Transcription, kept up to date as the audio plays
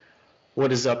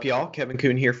What is up, y'all? Kevin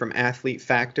Kuhn here from Athlete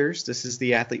Factors. This is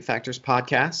the Athlete Factors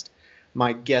podcast.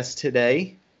 My guest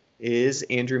today is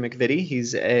Andrew McVitie.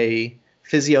 He's a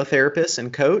physiotherapist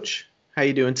and coach. How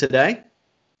you doing today?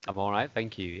 I'm all right,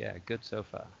 thank you. Yeah, good so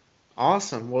far.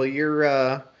 Awesome. Well,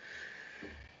 you're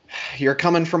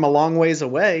coming from a long ways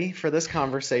away for this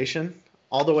conversation,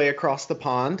 all the way across the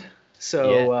pond. Yeah.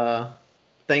 So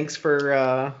thanks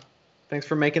for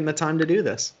making the time to do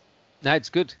this. No, it's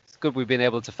good. It's good we've been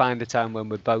able to find a time when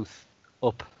we're both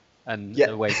up and Yeah.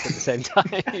 awake at the same time.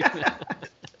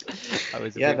 I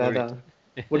was a bit worried.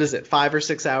 What is it, 5 or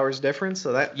 6 hours difference?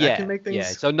 So that can make things. Yeah.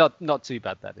 So not too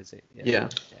bad, that is it.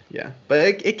 Yeah.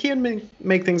 But it can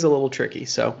make things a little tricky.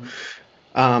 So,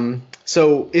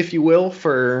 so if you will,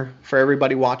 for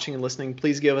everybody watching and listening,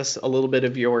 please give us a little bit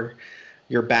of your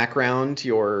background,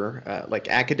 your like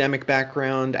academic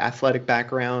background, athletic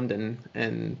background,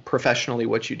 and professionally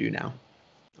what you do now.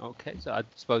 Okay, so I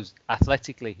suppose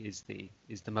athletically is the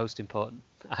most important.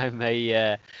 I'm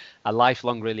a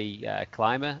lifelong really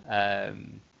climber.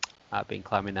 I've been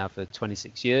climbing now for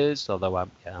 26 years, although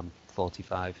I'm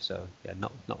 45, so yeah,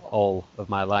 not all of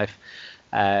my life.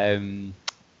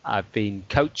 I've been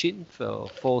coaching for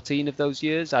 14 of those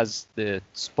years. As the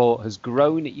sport has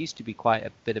grown, it used to be quite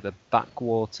a bit of a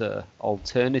backwater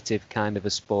alternative kind of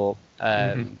a sport.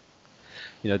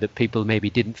 That people maybe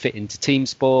didn't fit into team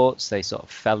sports. They sort of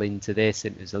fell into this,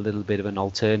 and it was a little bit of an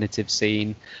alternative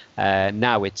scene.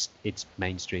 Now it's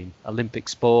mainstream Olympic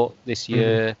sport this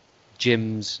year.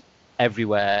 Gyms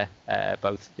everywhere,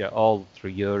 both all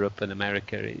through Europe and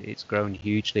America. It's grown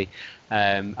hugely,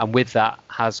 and with that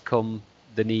has come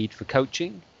the need for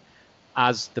coaching.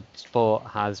 As the sport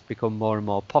has become more and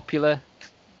more popular,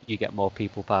 you get more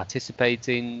people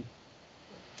participating,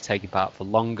 taking part for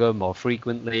longer, more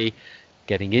frequently,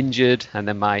 getting injured, and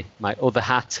then my other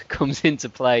hat comes into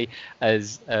play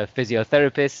as a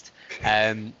physiotherapist,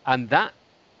 and that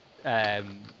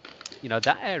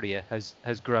that area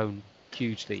has grown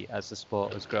hugely as the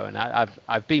sport has grown.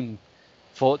 I've been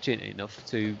fortunate enough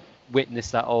to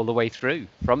witness that all the way through,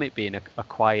 from it being a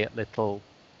quiet little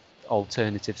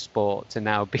alternative sport to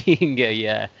now being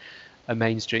a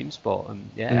mainstream sport,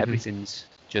 and everything's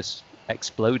just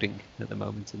exploding at the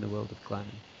moment in the world of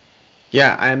climbing.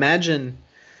 Yeah, I imagine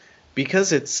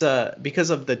because it's because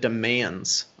of the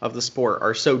demands of the sport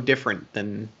are so different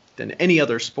than any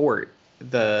other sport.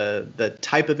 The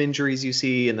type of injuries you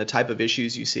see and the type of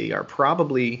issues you see are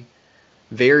probably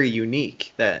very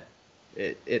unique, that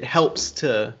it helps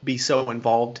to be so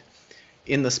involved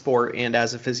in the sport and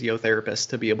as a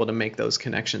physiotherapist to be able to make those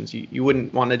connections. You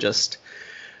wouldn't want to just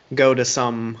go to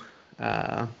some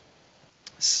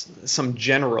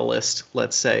generalist,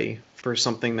 let's say, for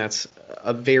something that's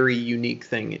a very unique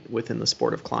thing within the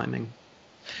sport of climbing.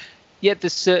 Yeah,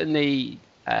 there's certainly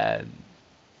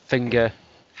finger,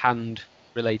 hand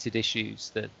related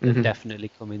issues that definitely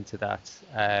come into that,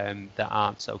 that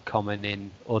aren't so common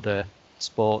in other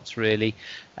sports, really.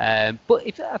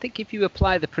 But I think if you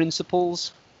apply the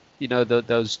principles,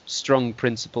 those strong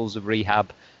principles of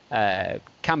rehab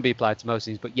can be applied to most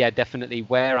things. But yeah, definitely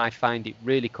where I find it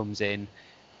really comes in,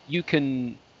 you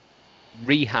can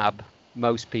rehab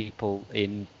most people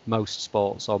in most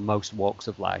sports or most walks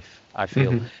of life. I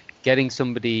feel getting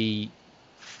somebody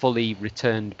fully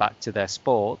returned back to their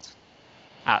sport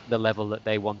at the level that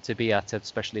they want to be at,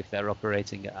 especially if they're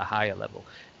operating at a higher level,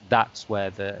 that's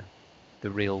where the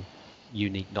real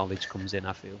unique knowledge comes in,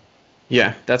 I feel.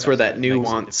 Yeah, that's where that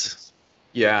nuance.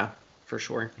 Yeah, for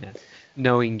sure. Yeah.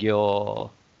 Knowing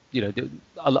your,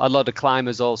 a lot of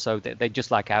climbers also, they just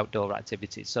like outdoor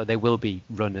activities. So they will be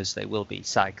runners, they will be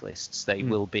cyclists, they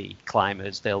will be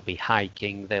climbers, they'll be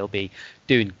hiking, they'll be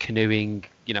doing canoeing,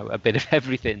 a bit of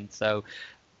everything. So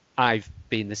I've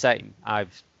been the same.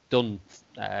 I've done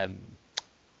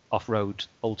off-road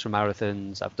ultra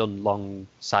marathons. I've done long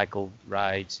cycle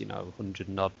rides, 100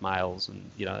 and odd miles, and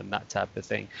that type of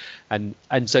thing. And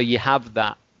so you have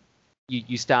that.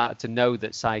 You start to know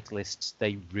that cyclists,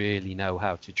 they really know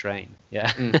how to train.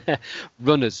 Yeah,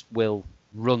 runners will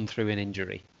run through an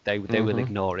injury. They will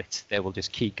ignore it. They will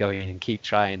just keep going and keep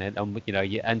trying,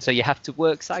 and so you have to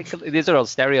work These are all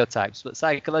stereotypes, but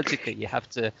psychologically you have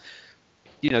to,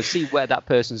 see where that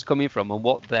person's coming from and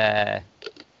what their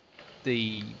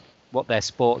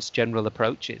sport's general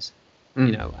approach is,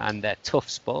 and they're tough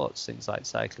sports, things like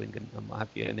cycling and what have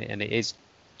you, and it is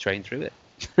train through it.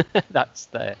 That's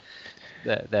their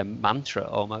mantra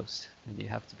almost, and you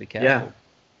have to be careful.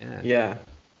 Yeah.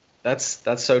 That's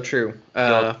so true.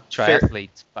 Your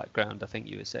triathlete background, I think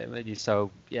you were saying, so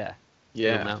yeah.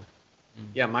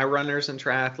 Yeah, my runners and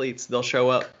triathletes, they'll show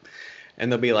up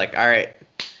and they'll be like, all right,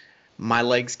 my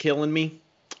leg's killing me.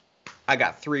 I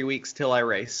got 3 weeks till I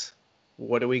race.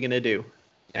 What are we going to do?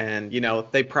 And,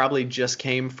 they probably just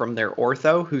came from their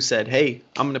ortho who said, hey,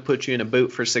 I'm going to put you in a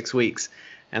boot for 6 weeks.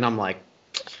 And I'm like,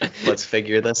 let's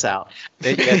figure this out.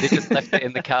 They just left it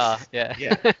in the car. Yeah.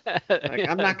 Yeah. Like,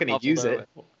 I'm not going to use it.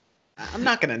 I'm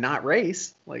not going to not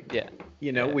race. Like,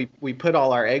 we put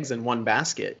all our eggs in one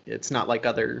basket. It's not like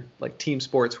other like team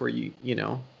sports where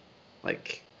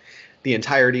like the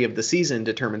entirety of the season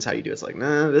determines how you do. It's like,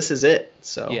 nah, this is it.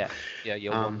 So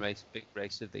your one big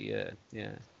race of the year.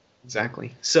 Yeah.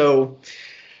 Exactly. So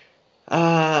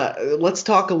let's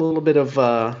talk a little bit of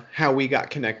how we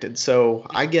got connected. So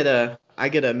I get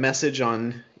a message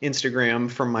on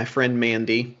Instagram from my friend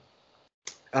Mandy,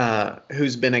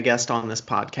 who's been a guest on this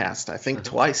podcast, I think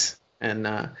twice.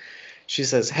 And she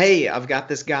says, hey, I've got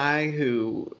this guy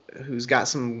who's got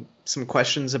some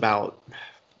questions about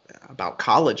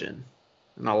collagen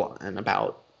and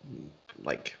about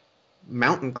like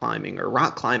mountain climbing or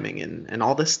rock climbing and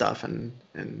all this stuff, and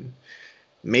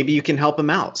maybe you can help him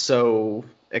out, so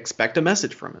expect a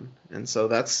message from him. And so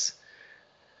that's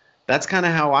kind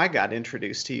of how I got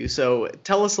introduced to you. So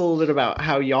tell us a little bit about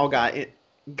how y'all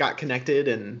got connected,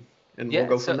 and we'll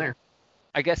go from there.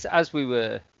 I guess as we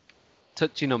were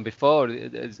touching on before,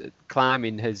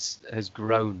 climbing has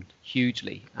grown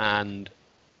hugely, and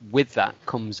with that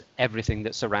comes everything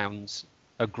that surrounds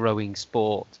a growing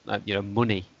sport.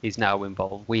 Money is now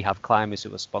involved. We have climbers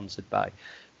who are sponsored by,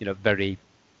 very,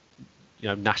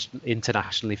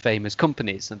 internationally famous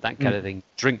companies and that kind of thing,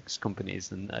 drinks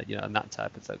companies and and that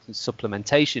type of thing.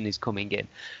 Supplementation is coming in,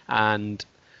 and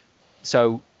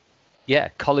so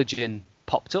collagen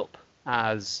popped up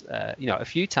as a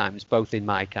few times, both in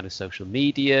my kind of social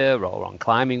media or on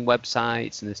climbing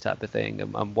websites and this type of thing.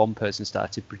 And one person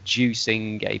started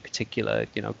producing a particular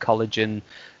collagen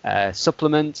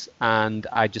supplement, and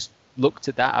I just looked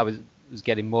at that. I was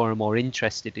getting more and more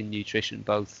interested in nutrition,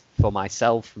 both for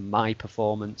myself and my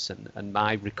performance and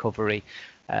my recovery,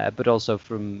 but also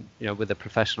from with a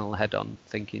professional head on,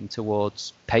 thinking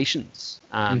towards patients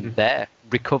and their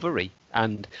recovery.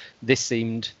 And this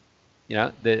seemed,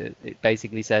 it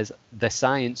basically says the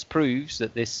science proves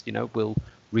that this, will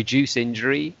reduce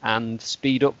injury and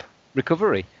speed up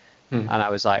recovery. And I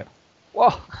was like,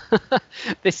 whoa,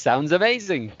 this sounds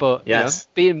amazing. But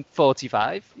being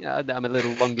 45, I'm a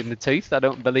little long in the tooth. I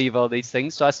don't believe all these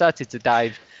things. So I started to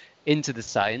dive into the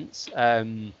science.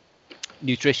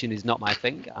 Nutrition is not my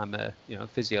thing. I'm a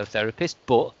physiotherapist,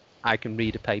 but I can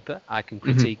read a paper, I can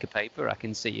critique a paper, I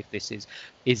can see if this is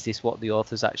this what the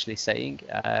author's actually saying,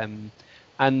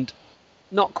 and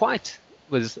not quite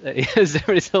was as a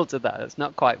result of that. That's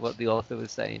not quite what the author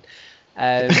was saying,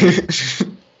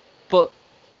 but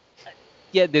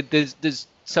there's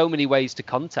so many ways to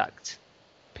contact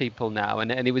people now,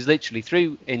 and it was literally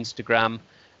through Instagram,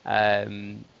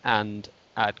 and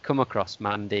I'd come across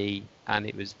Mandy, and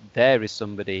it was there is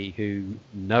somebody who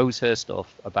knows her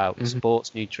stuff about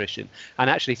sports nutrition. And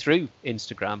actually through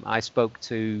Instagram, I spoke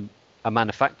to a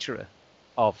manufacturer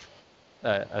of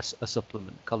a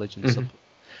supplement, collagen supplement.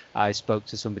 I spoke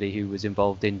to somebody who was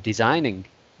involved in designing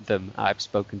them. I've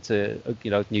spoken to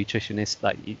nutritionists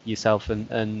like yourself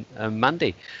and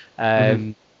Mandy.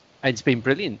 And it's been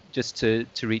brilliant just to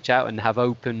reach out and have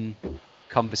open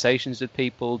conversations with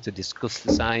people, to discuss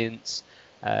the science.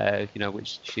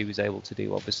 Which she was able to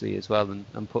do obviously as well,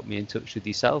 and put me in touch with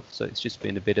yourself. So it's just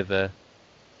been a bit of a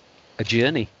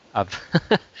journey I've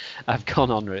gone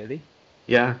on, really.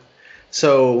 Yeah.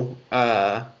 So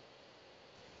I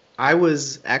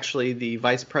was actually the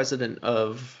vice president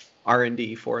of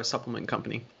R&D for a supplement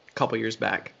company a couple years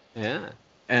back. Yeah.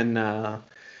 And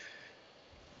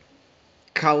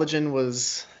collagen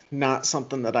was not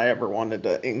something that I ever wanted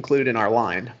to include in our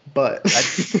line, but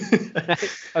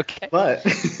okay. But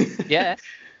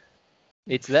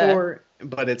it's there.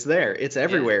 But it's there. It's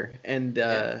everywhere, and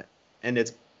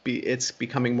it's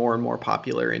becoming more and more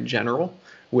popular in general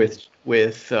with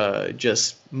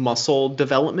just muscle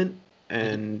development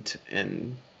and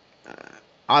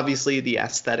obviously the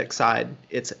aesthetic side.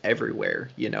 It's everywhere.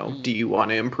 Do you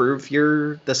want to improve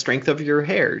the strength of your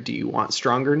hair? Do you want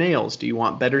stronger nails? Do you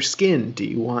want better skin? Do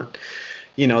you want,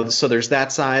 so there's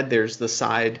that side. There's the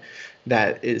side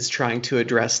that is trying to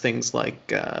address things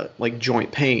like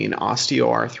joint pain,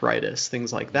 osteoarthritis,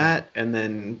 things like that. And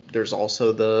then there's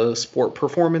also the sport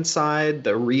performance side,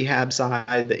 the rehab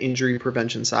side, the injury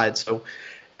prevention side. So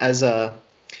as a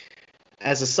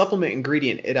supplement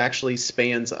ingredient, it actually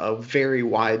spans a very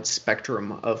wide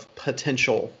spectrum of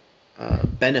potential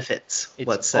benefits,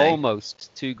 let's say. It's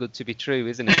almost too good to be true,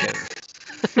 isn't it?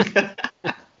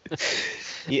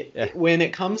 When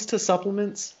it comes to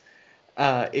supplements,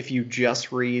 if you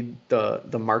just read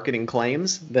the marketing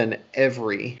claims, then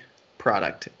every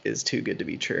product is too good to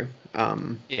be true.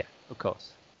 Yeah, of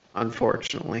course.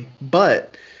 Unfortunately,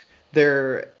 but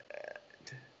there's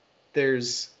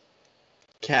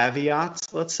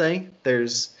caveats. Let's say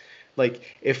there's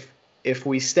like if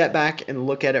we step back and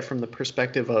look at it from the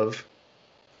perspective of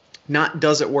not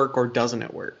does it work or doesn't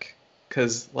it work,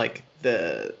 because like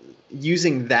the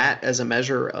using that as a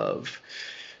measure of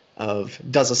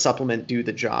does a supplement do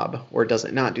the job or does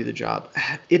it not do the job,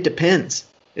 it depends.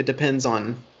 It depends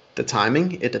on the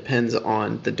timing, it depends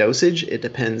on the dosage, it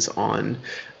depends on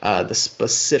the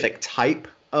specific type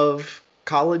of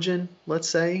collagen, let's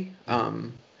say.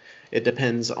 It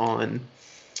depends on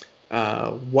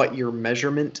what your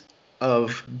measurement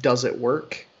of does it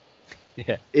work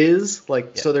is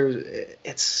like. Yeah. So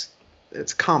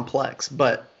it's complex,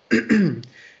 but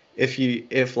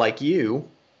if like you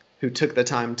who took the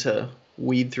time to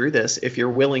weed through this, if you're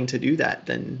willing to do that,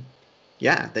 then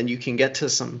you can get to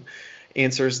some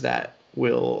answers that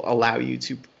will allow you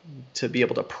to be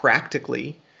able to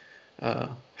practically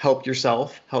help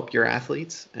yourself, help your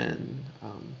athletes. And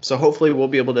so hopefully we'll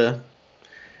be able to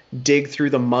dig through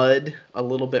the mud a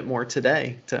little bit more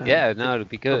today to it'd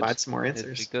be good. Provide some more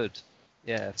answers. It'd be good.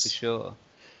 Yeah, for sure.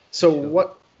 So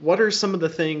what are some of the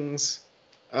things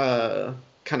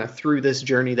kind of through this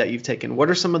journey that you've taken? What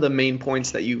are some of the main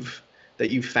points that you've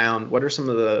found? What are some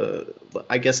of the,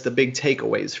 I guess, the big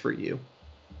takeaways for you?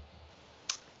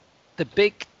 The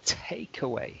big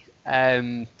takeaway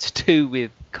to do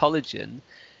with collagen.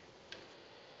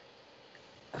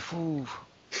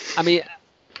 I mean,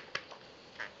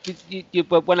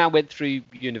 when I went through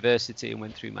university and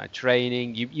went through my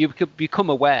training, you could become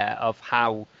aware of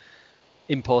how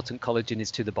important collagen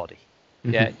is to the body.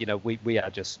 Mm-hmm. Yeah, we are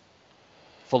just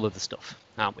full of the stuff,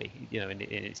 aren't we? In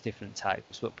its different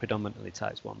types, but predominantly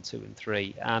types 1, 2, and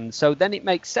 3. And so then it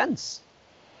makes sense.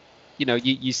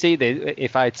 You see that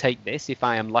if I take this, if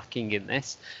I am lacking in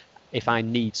this, if I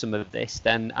need some of this,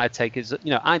 then I take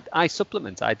I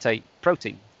supplement. I take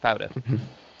protein powder.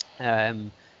 Mm-hmm.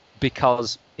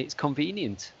 Because it's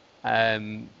convenient,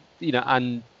 and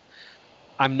I'm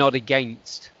not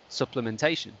against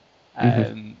supplementation,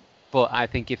 mm-hmm. But I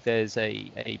think if there's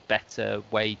a better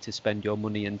way to spend your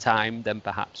money and time, then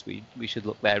perhaps we should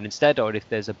look there instead. Or if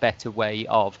there's a better way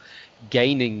of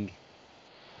gaining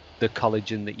the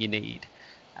collagen that you need,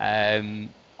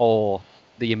 or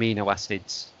the amino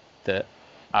acids that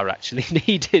are actually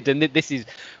needed. And this is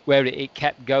where it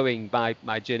kept going by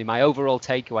my journey. My overall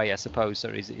takeaway, I suppose,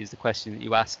 is the question that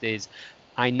you asked, is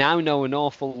I now know an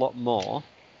awful lot more,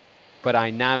 but I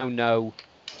now know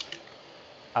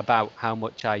about how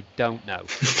much I don't know.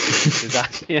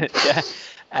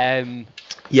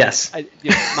 Yes.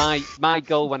 My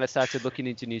goal when I started looking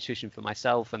into nutrition for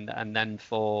myself and then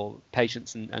for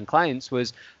patients and clients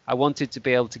was I wanted to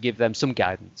be able to give them some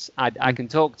guidance. I can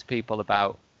talk to people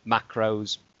about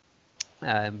macros,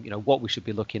 what we should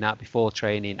be looking at before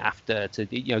training, after, to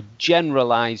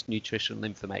generalized nutritional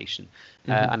information,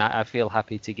 mm-hmm. And I feel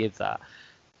happy to give that.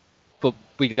 But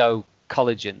we go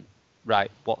collagen,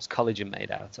 right? What's collagen made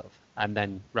out of? And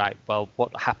then, right, well,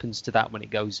 what happens to that when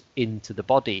it goes into the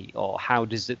body, or how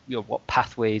does it, what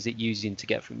pathway is it using to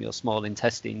get from your small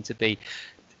intestine to be,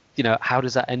 how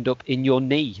does that end up in your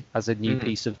knee as a new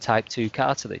piece of type 2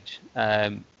 cartilage?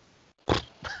 And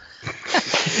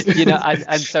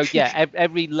so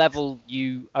every level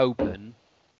you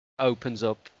opens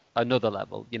up another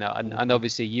level, and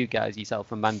obviously you guys,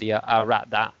 yourself and Mandy, are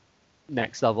at that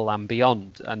next level and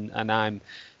beyond, and I'm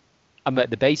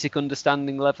at the basic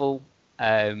understanding level,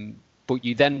 but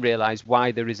you then realize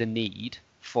why there is a need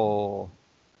for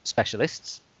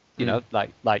specialists,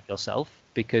 like yourself,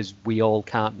 because we all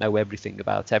can't know everything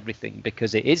about everything,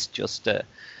 because it is just the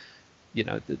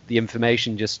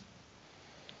information just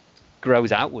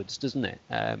grows outwards, doesn't it?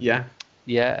 And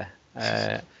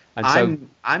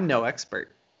I'm no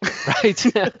expert. Right.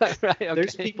 Right. Okay.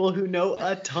 There's people who know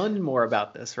a ton more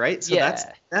about this, right? So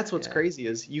that's what's crazy,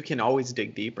 is you can always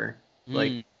dig deeper.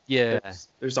 Like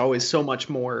there's always so much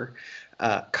more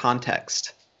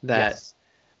context that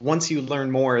once you learn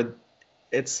more,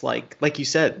 it's like you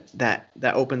said, that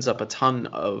opens up a ton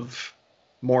of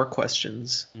more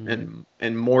questions and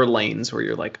more lanes where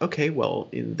you're like, okay, well,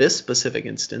 in this specific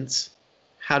instance,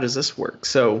 how does this work?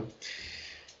 So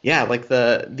like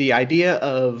the idea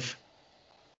of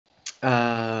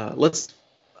I'll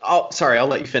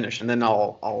let you finish and then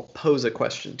I'll pose a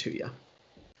question to you.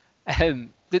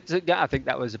 I think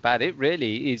that was about it,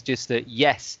 really. Is just that,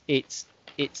 yes, it's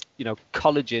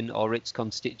collagen or its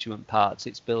constituent parts,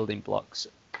 its building blocks,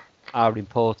 are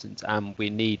important, and we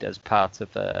need as part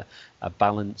of a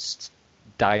balanced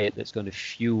diet that's going to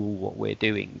fuel what we're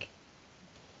doing.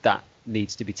 That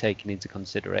needs to be taken into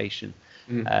consideration.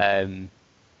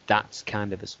 That's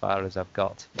kind of as far as I've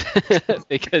got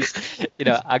because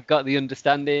I've got the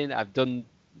understanding. I've done,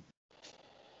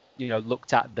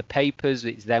 looked at the papers.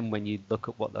 It's then when you look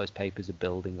at what those papers are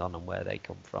building on and where they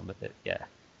come from, it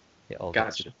all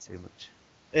gets a bit too much.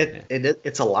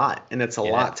 It's a lot, and it's a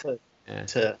lot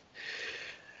to.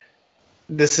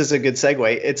 This is a good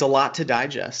segue. It's a lot to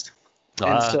digest,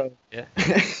 and so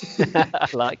I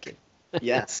like it.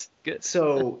 Yes. Good.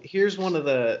 So here's one of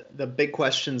the big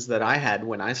questions that I had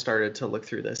when I started to look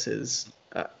through this is,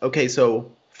 okay,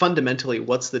 so fundamentally,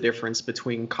 what's the difference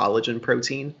between collagen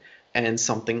protein and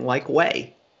something like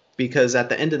whey? Because at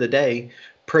the end of the day,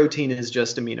 protein is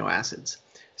just amino acids.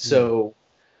 So,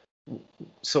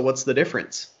 so what's the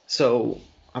difference? So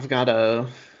I've got a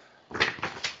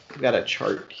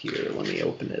chart here. Let me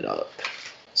open it up.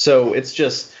 So it's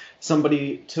just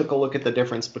somebody took a look at the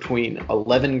difference between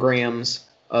 11 grams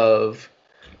of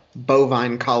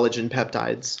bovine collagen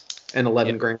peptides and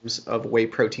 11 grams of whey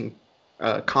protein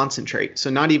concentrate. So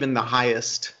not even the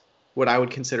highest, what I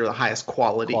would consider the highest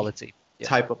quality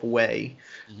type of whey,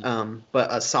 but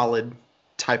a solid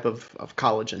type of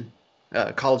collagen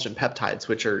peptides,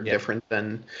 which are different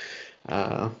than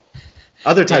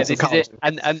other types of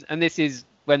collagen. And this is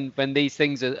when these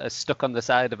things are stuck on the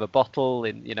side of a bottle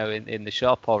in the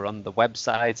shop or on the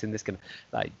website, and this kind of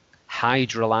like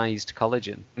hydrolyzed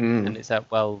collagen, and it's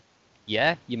like, well,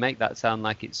 yeah, you make that sound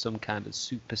like it's some kind of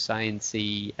super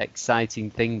sciencey, exciting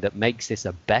thing that makes this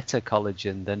a better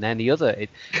collagen than any other.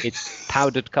 It's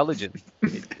powdered collagen.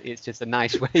 It's just a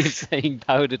nice way of saying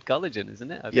powdered collagen, isn't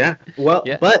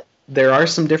it? But there are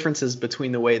some differences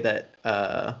between the way that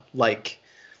like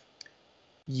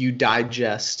you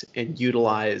digest and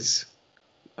utilize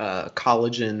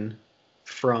collagen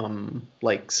from,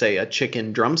 like, say, a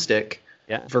chicken drumstick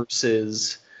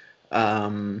versus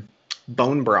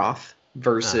bone broth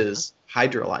versus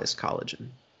hydrolyzed collagen.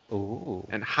 Ooh,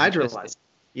 and hydrolyzed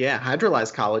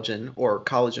collagen or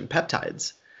collagen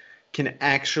peptides can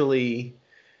actually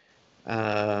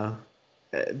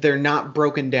they're not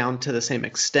broken down to the same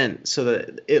extent, so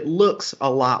that it looks a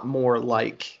lot more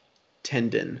like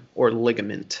tendon or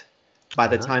ligament by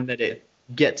the time that it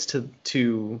gets to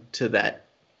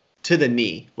the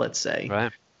knee, let's say.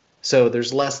 Right. So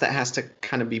there's less that has to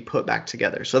kind of be put back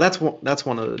together. So that's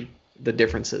one of the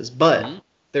differences. But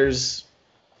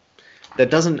that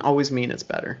doesn't always mean it's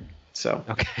better. So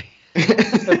okay.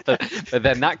 but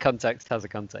then that context has a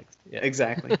context. Yeah.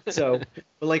 Exactly. So,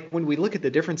 but like when we look at the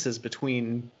differences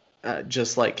between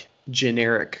just like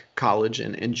generic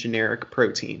collagen and generic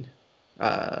protein,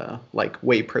 like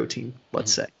whey protein,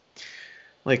 let's say,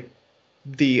 like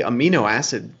the amino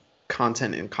acid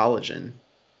content in collagen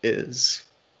is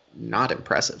not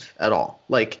impressive at all.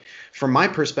 Like from my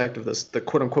perspective, the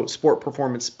quote unquote sport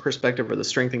performance perspective or the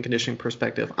strength and conditioning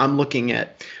perspective, I'm looking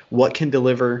at what can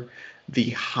deliver the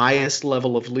highest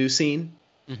level of leucine,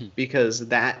 because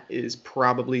that is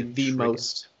probably the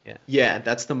most,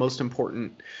 that's the most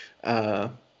important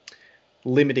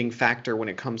limiting factor when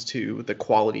it comes to the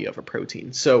quality of a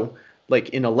protein. So like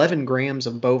in 11 grams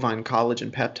of bovine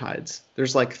collagen peptides,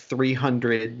 there's like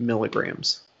 300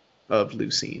 milligrams of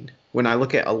leucine. When I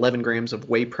look at 11 grams of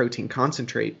whey protein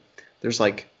concentrate, there's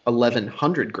like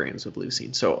 1,100 grams of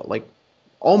leucine. So like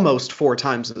almost 4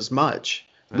 times as much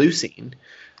leucine.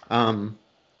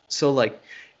 So like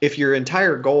if your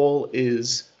entire goal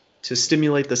is to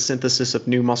stimulate the synthesis of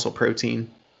new muscle protein,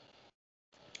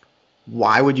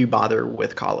 why would you bother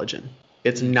with collagen?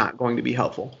 It's not going to be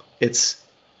helpful. It's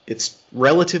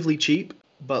relatively cheap,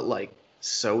 but like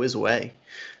so is whey.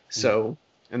 So,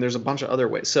 and there's a bunch of other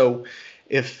ways. So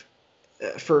if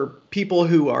for people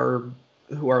who are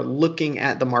looking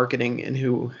at the marketing and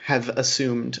who have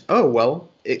assumed, oh, well,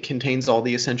 it contains all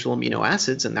the essential amino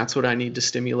acids and that's what I need to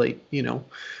stimulate,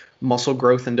 muscle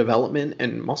growth and development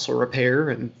and muscle repair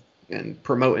and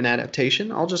promote an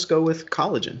adaptation, I'll just go with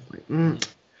collagen. Like,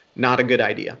 not a good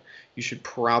idea. You should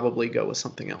probably go with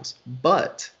something else.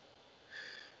 But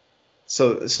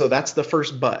so that's the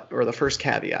first but, or the first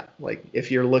caveat. Like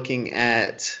if you're looking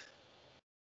at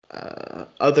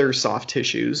other soft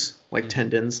tissues like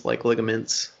tendons, like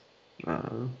ligaments,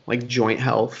 like joint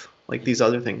health, like these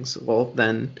other things, well,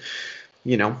 then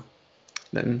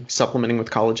supplementing with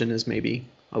collagen is maybe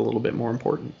a little bit more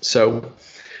important. So,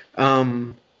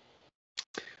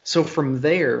 so from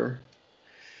there,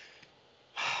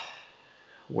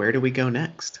 where do we go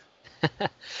next?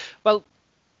 Well,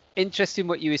 interesting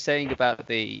what you were saying about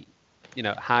the,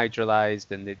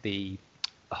 hydrolyzed and the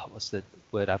what's the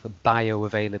word? I have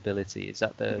bioavailability. Is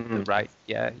that the right?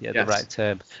 Yeah, Yes. the right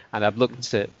term. And I've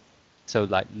looked at, so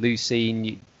like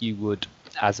leucine, you would,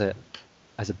 as a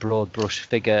broad brush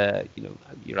figure,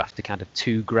 you're after kind of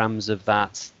 2 grams of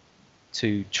that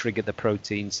to trigger the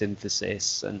protein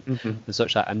synthesis and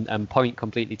such that. And point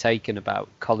completely taken about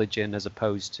collagen as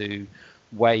opposed to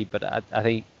whey. But I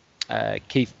think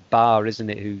Keith Barr, isn't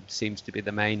it, who seems to be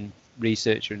the main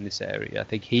researcher in this area? I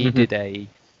think he did it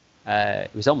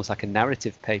was almost like a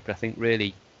narrative paper, I think,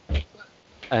 really.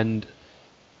 And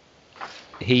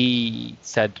he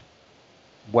said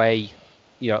whey,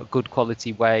 good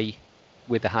quality whey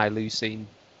with a high leucine,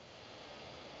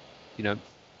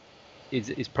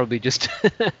 is probably just,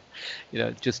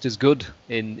 just as good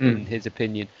in his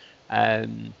opinion.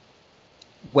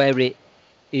 Where it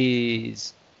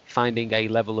is finding a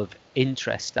level of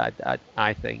interest,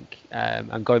 I think,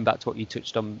 and going back to what you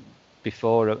touched on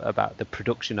before about the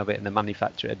production of it and the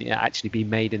manufacture, actually being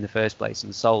made in the first place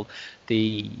and sold.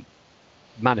 The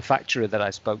manufacturer that I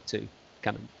spoke to,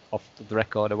 kind of off the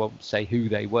record, I won't say who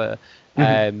they were,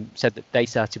 said that they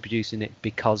started producing it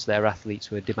because their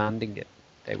athletes were demanding it.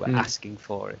 They were asking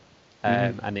for it,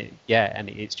 and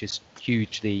it's just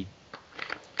hugely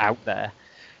out there.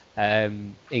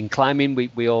 In climbing,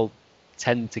 we all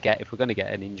tend to get, if we're going to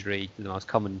get an injury, the most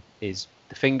common is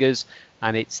the fingers,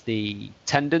 and it's the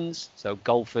tendons. So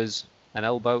golfers and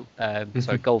elbow,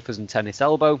 golfers and tennis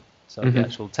elbow. So the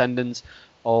actual tendons,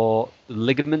 or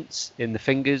ligaments in the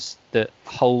fingers that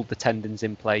hold the tendons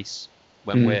in place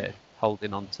when we're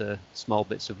holding onto small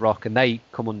bits of rock, and they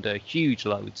come under huge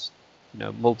loads,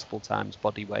 multiple times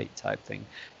body weight type thing,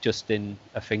 just in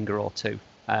a finger or two.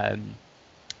 And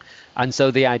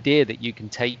so the idea that you can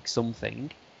take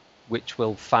something which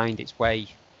will find its way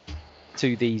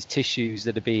to these tissues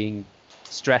that are being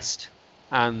stressed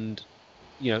and,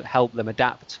 help them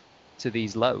adapt to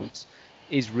these loads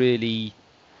is really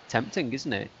tempting,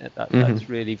 isn't it? That's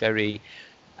really very...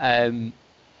 I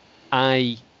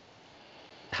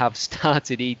have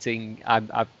started eating...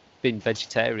 I've been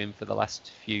vegetarian for the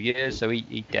last few years, so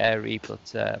eat dairy,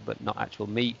 but not actual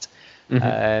meat.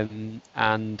 And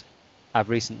I've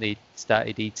recently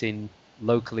started eating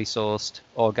locally sourced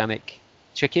organic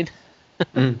chicken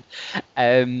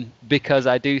because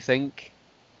I do think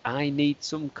I need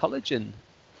some collagen.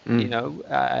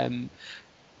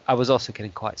 I was also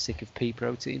getting quite sick of pea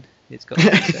protein. It's got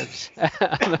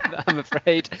I'm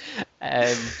afraid.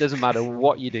 Doesn't matter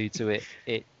what you do to it,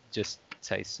 it just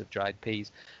tastes of dried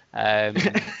peas.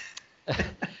 And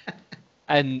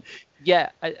yeah,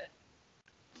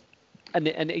 and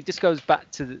it just goes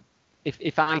back to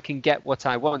if I can get what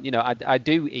I want, I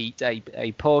do eat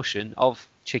a portion of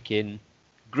chicken,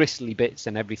 gristly bits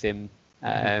and everything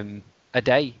a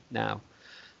day now.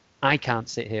 I can't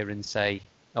sit here and say,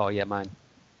 oh yeah, my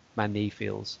knee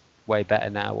feels way better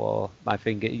now, or my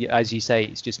finger. As you say,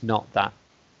 it's just not that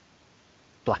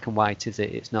black and white, is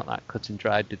it? It's not that cut and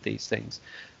dried with these things.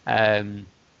 But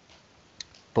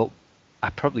I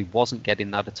probably wasn't getting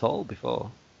that at all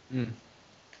before.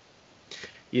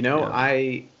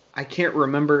 I can't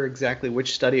remember exactly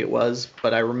which study it was,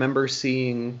 but I remember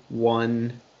seeing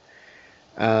one,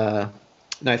 and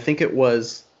I think it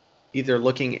was either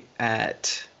looking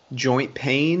at joint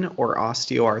pain or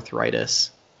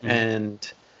osteoarthritis.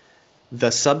 And the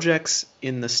subjects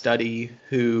in the study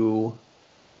who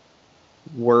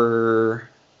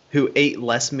ate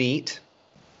less meat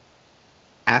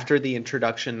after the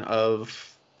introduction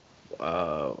of,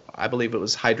 I believe it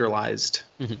was hydrolyzed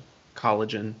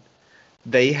collagen,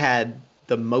 they had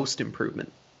the most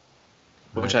improvement,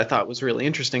 which I thought was really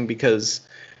interesting because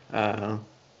I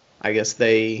guess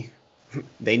they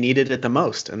needed it the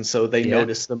most, and so they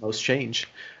noticed the most change.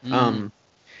 But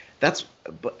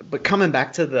coming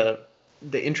back to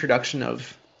the introduction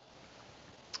of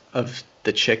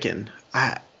the chicken,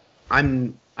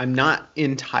 I'm not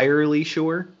entirely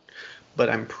sure, but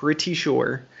I'm pretty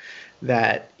sure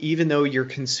that even though you're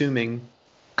consuming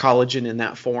collagen in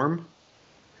that form,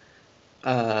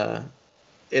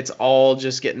 it's all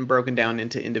just getting broken down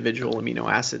into individual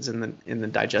amino acids in the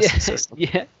digestive system.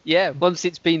 Yeah. Once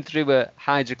it's been through a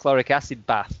hydrochloric acid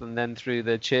bath and then through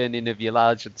the churning of your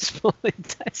large and small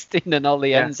intestine and all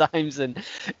the enzymes and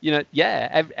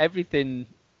everything.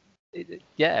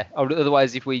 Or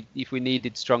otherwise, if we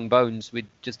needed strong bones, we'd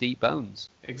just eat bones.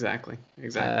 Exactly.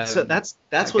 So that's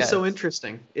what's so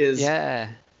interesting is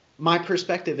my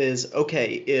perspective is,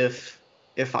 okay, if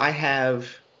I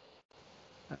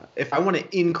want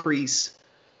to increase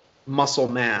muscle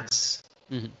mass,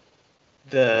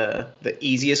 the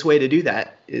easiest way to do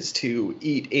that is to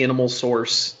eat animal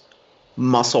source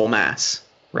muscle mass,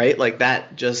 right? Like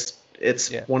that just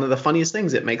It's one of the funniest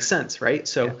things. It makes sense, right?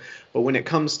 So, but when it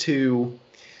comes to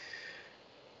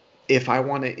if I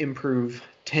want to improve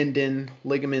tendon,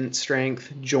 ligament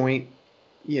strength, joint,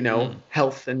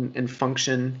 health and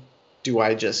function, do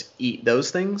I just eat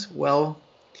those things? Well,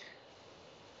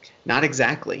 not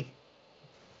exactly,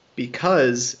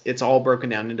 because it's all broken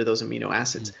down into those amino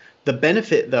acids. The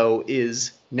benefit, though,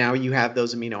 is now you have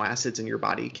those amino acids and your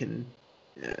body can,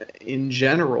 in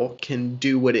general, can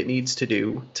do what it needs to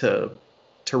do to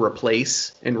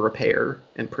replace and repair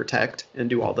and protect and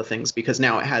do all the things, because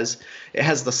now it has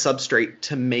the substrate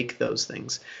to make those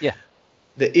things. Yeah.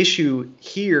 The issue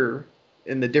here,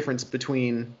 and the difference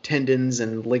between tendons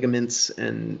and ligaments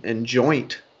and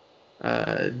joint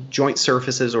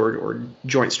surfaces or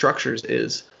joint structures,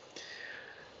 is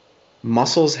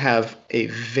muscles have a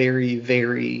very,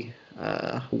 very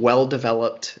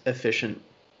well-developed, efficient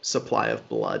supply of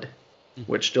blood,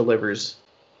 which delivers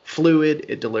fluid,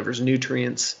 it delivers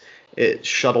nutrients, it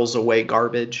shuttles away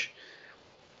garbage,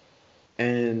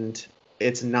 and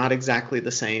it's not exactly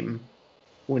the same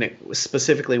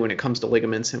specifically when it comes to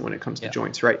ligaments and when it comes to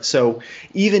joints, right? So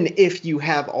even if you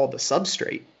have all the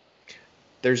substrate,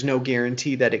 there's no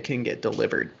guarantee that it can get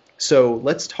delivered. So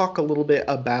let's talk a little bit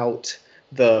about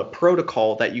the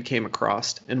protocol that you came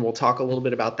across, and we'll talk a little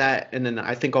bit about that, and then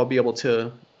I think I'll be able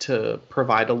to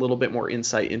provide a little bit more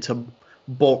insight into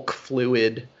bulk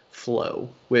fluid flow,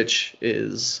 which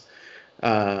is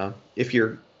if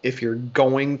you're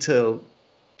going to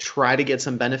try to get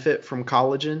some benefit from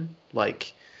collagen,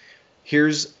 like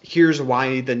here's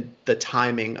why the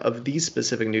timing of these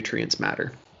specific nutrients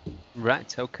matter.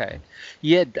 Right. Okay.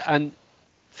 Yeah. And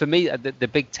for me, the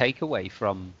big takeaway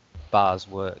from Barr's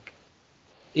work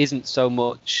isn't so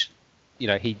much,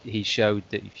 he showed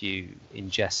that if you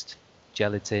ingest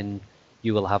gelatin,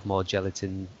 you will have more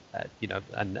gelatin,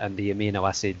 and the amino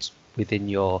acids within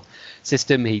your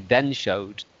system. He then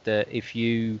showed that if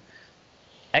you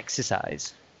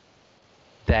exercise,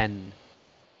 then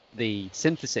the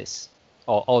synthesis,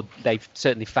 or they've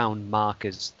certainly found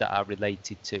markers that are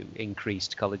related to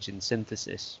increased collagen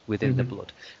synthesis within the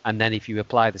blood. And then if you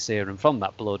apply the serum from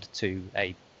that blood to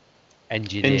a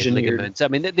engineered ligament, I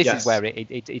mean, this is where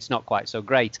it's not quite so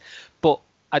great. But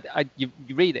you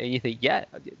read it and you think,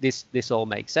 this all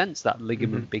makes sense. That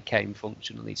ligament became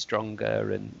functionally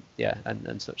stronger,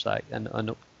 and such like,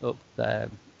 and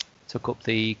took up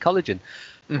the collagen.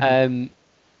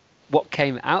 What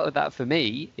came out of that for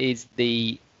me is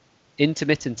the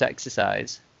intermittent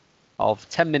exercise of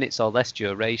 10 minutes or less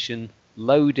duration.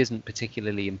 Load isn't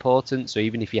particularly important, so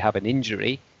even if you have an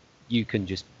injury, you can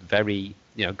just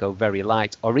go very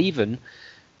light, or even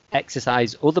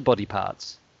exercise other body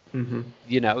parts. You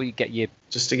get your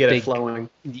just to get it flowing.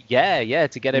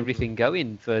 To get everything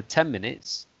going for 10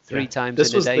 minutes, 3 times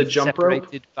this in a day. The jump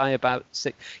separated rope? by about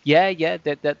 6. You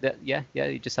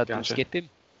just had to skip him.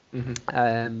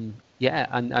 And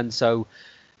so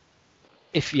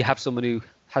if you have someone who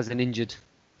has an injured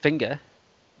finger,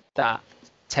 that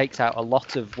takes out a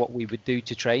lot of what we would do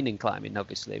to train in climbing.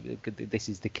 Obviously, this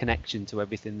is the connection to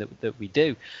everything that we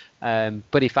do.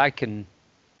 But if I can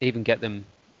even get them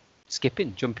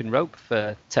jumping rope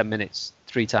for 10 minutes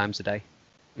 3 times a day,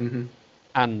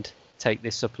 and take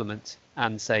this supplement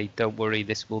and say, don't worry,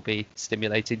 this will be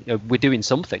stimulated, we're doing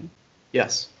something.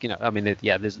 Yes.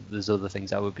 There's other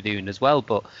things I would be doing as well,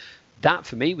 but that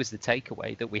for me was the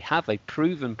takeaway, that we have a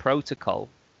proven protocol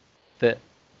that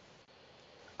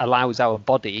allows our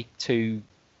body to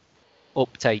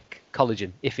uptake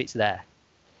collagen if it's there.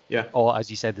 Yeah. Or, as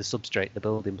you said, the substrate, the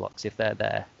building blocks, if they're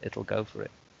there, it'll go for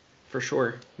it. For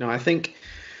sure. No, I think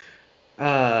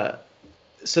so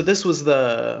this was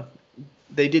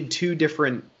they did 2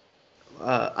 different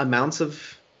amounts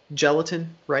of gelatin,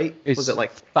 right? Was it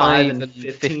like 5 and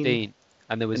 15?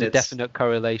 And there was a definite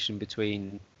correlation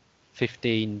between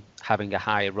 15 having a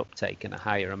higher uptake and a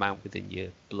higher amount within your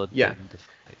blood. Yeah.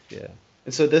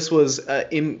 And so this was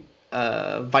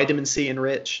vitamin C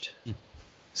enriched.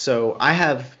 So I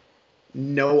have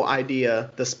no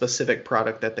idea the specific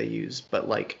product that they use, but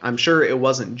I'm sure it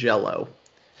wasn't Jell-O,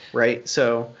 right?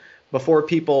 So before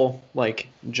people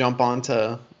jump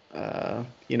onto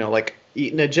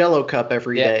eating a Jell-O cup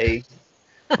every day,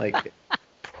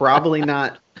 probably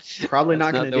not going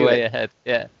to do it. Ahead.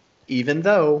 Yeah. Even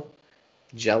though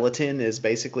gelatin is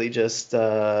basically just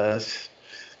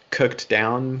cooked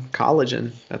down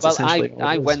collagen. That's essentially what it is.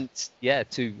 I went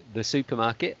to the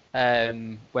supermarket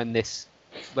when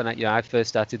I first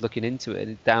started looking into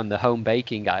it, down the home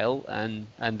baking aisle, and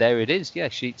there it is,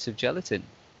 sheets of gelatin,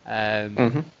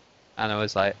 and I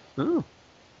was like, oh,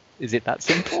 is it that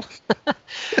simple?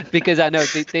 Because I know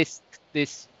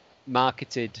this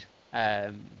marketed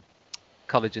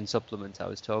collagen supplement I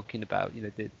was talking about,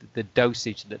 the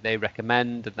dosage that they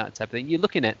recommend and that type of thing, you're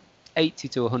looking at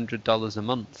 $80 to $100 a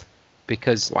month,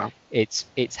 because Wow. it's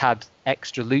had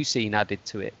extra leucine added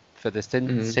to it for the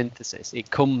synthesis.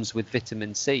 It comes with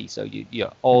vitamin C, so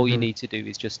all you need to do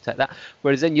is just take that.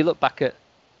 Whereas then you look back at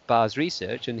Barr's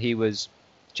research, and he was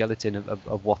gelatin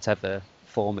of whatever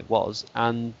form it was,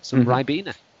 and some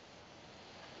Ribena.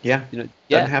 Yeah,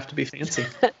 doesn't have to be fancy.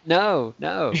 No.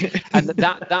 And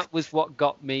that was what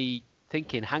got me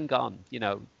thinking, hang on,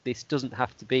 this doesn't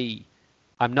have to be,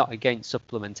 I'm not against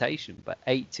supplementation, but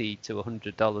 $80 to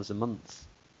 $100 a month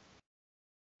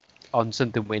on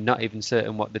something we're not even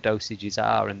certain what the dosages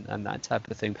are and that type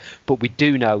of thing. But we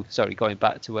do know, going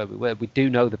back to where we do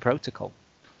know the protocol.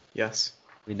 Yes.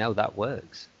 We know that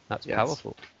works. That's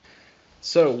powerful.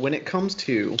 So when it comes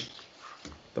to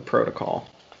the protocol,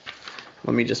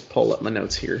 let me just pull up my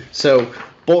notes here. So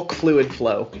bulk fluid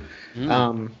flow.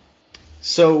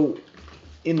 So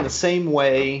in the same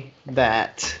way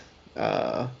that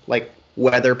like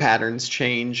weather patterns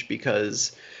change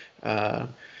because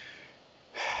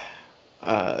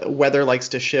weather likes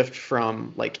to shift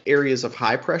from like areas of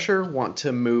high pressure want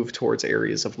to move towards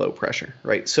areas of low pressure,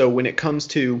 right? So when it comes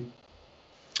to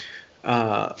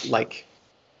like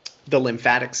the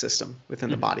lymphatic system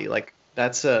within the body, like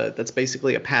that's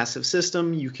basically a passive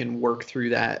system. You can work through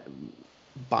that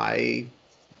by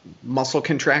muscle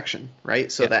contraction,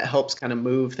 right? So that helps kind of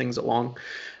move things along.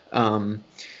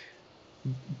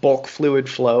 Bulk fluid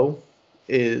flow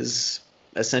is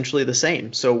essentially the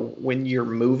same. So when you're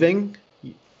moving,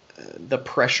 the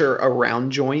pressure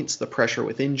around joints, the pressure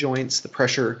within joints, the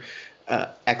pressure,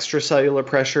 extracellular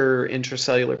pressure,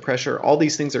 intracellular pressure, all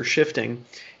these things are shifting,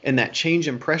 and that change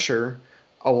in pressure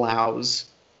allows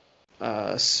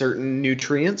certain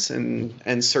nutrients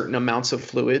and certain amounts of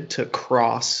fluid to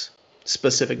cross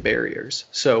specific barriers.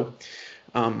 So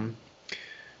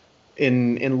in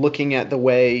looking at the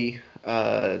way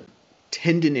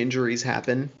tendon injuries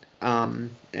happen,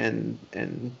 and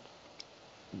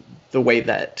the way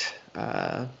that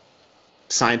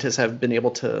scientists have been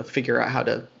able to figure out how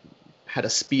to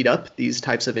speed up these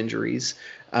types of injuries,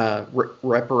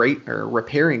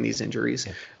 repairing these injuries,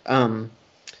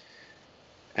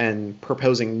 and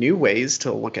proposing new ways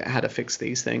to look at how to fix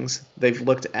these things. They've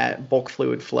looked at bulk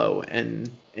fluid flow, and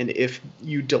if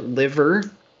you deliver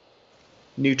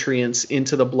nutrients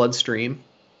into the bloodstream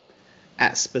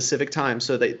at specific times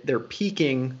so that they're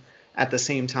peaking at the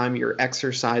same time you're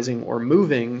exercising or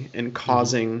moving and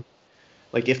causing,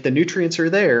 like if the nutrients are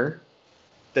there,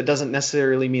 that doesn't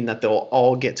necessarily mean that they'll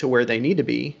all get to where they need to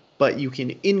be, but you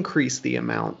can increase the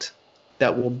amount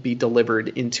that will be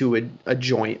delivered into a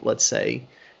joint, let's say,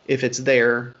 if it's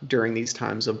there during these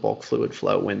times of bulk fluid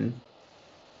flow, when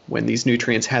these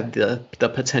nutrients have the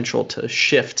potential to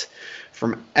shift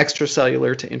from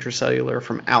extracellular to intracellular,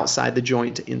 from outside the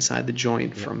joint to inside the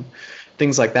joint, from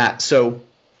things like that. So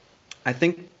I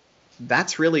think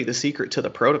that's really the secret to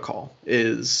the protocol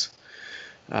is,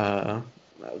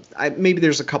 maybe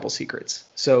there's a couple secrets.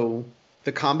 So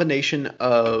the combination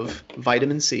of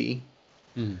vitamin C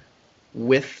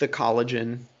with the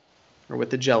collagen or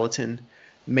with the gelatin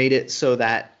made it so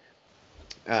that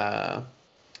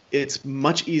it's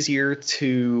much easier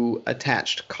to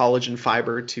attach collagen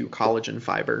fiber to collagen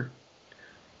fiber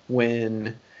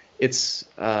when it's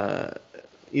either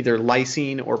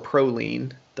lysine or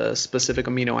proline. The specific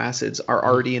amino acids are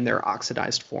already in their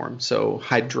oxidized form. So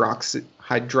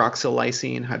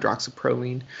hydroxylysine,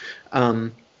 hydroxyproline.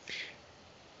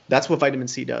 That's what vitamin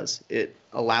C does. It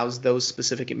allows those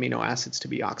specific amino acids to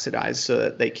be oxidized so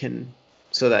that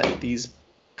these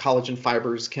collagen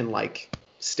fibers can like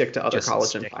stick to other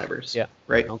collagen fibers. Yeah.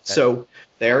 Right. Okay. So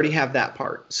they already have that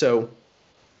part. So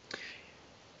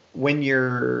when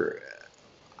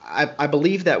I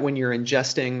believe that when you're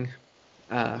ingesting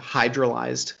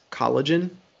hydrolyzed collagen,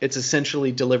 it's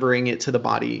essentially delivering it to the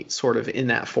body sort of in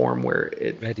that form where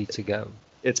it's ready to go.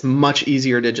 It's much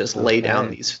easier to just lay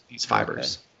down these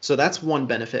fibers. Okay. So that's one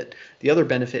benefit. The other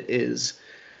benefit is,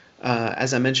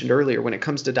 as I mentioned earlier, when it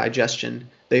comes to digestion,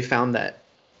 they found that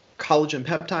collagen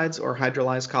peptides or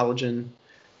hydrolyzed collagen,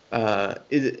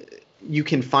 you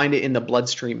can find it in the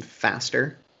bloodstream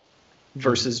faster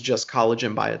versus just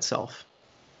collagen by itself.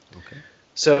 Okay.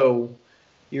 So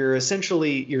you're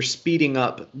speeding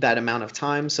up that amount of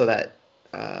time so that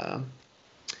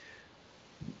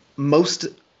most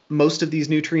of these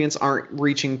nutrients aren't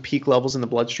reaching peak levels in the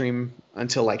bloodstream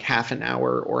until like half an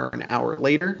hour or an hour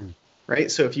later, right?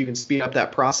 So if you can speed up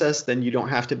that process, then you don't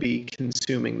have to be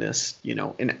consuming this,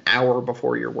 an hour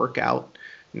before your workout.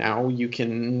 Now you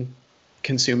can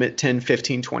consume it 10,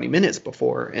 15, 20 minutes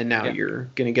before, and now Yeah. you're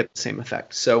going to get the same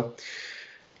effect. So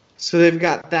they've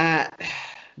got that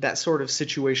sort of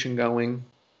situation going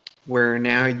where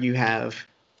now you've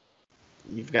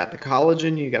got the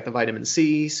collagen, you've got the vitamin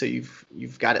C, so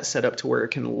you've got it set up to where it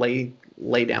can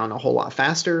lay down a whole lot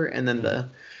faster, and then the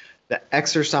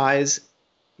exercise,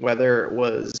 whether it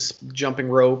was jumping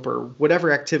rope or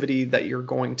whatever activity that you're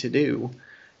going to do,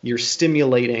 you're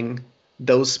stimulating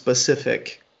those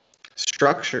specific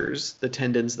structures, the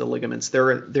tendons, the ligaments.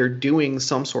 They're doing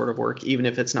some sort of work, even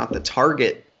if it's not the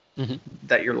target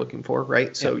that you're looking for,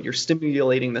 right? So you're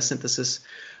stimulating the synthesis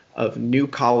of new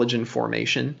collagen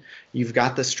formation. You've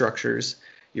got the structures,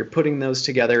 you're putting those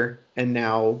together, and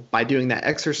now by doing that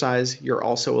exercise, you're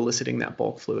also eliciting that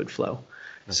bulk fluid flow.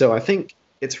 Okay. So I think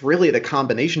it's really the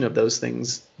combination of those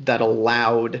things that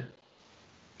allowed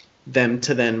them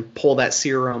to then pull that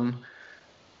serum,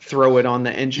 throw it on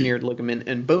the engineered ligament,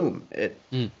 and boom,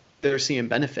 they're seeing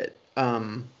benefit.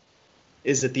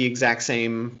 Is it the exact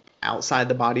same outside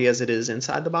the body as it is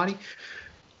inside the body?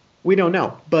 We don't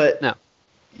know, but no.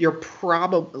 You're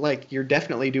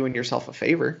definitely doing yourself a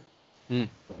favor. In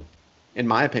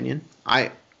my opinion, I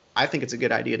think it's a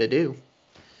good idea to do.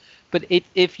 But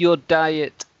if your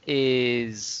diet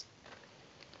is,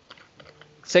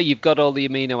 say you've got all the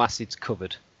amino acids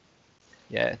covered,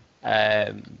 you've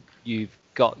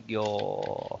got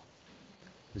your,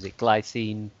 was it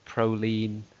glycine,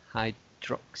 proline,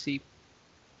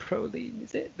 hydroxyproline,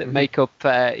 is it, that make up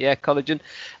collagen?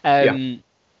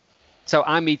 So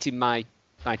I'm eating my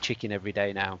chicken every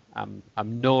day now.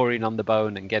 I'm gnawing on the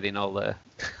bone and getting all the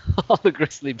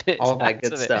gristly bits, all that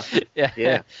good stuff.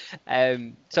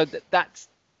 So that's,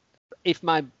 if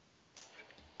my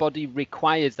body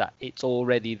requires that, it's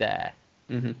already there.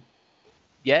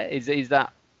 Is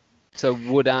that, so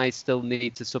would I still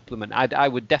need to supplement? I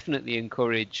would definitely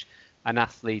encourage an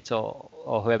athlete or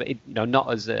whoever,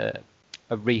 not as a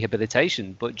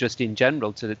rehabilitation, but just in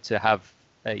general to have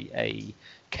a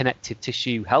connective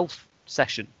tissue health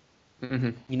session,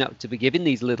 to be giving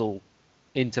these little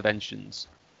interventions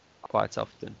quite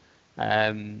often.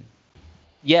 So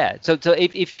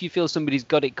if you feel somebody's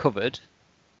got it covered,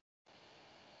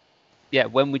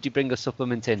 when would you bring a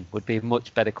supplement in would be a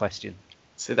much better question.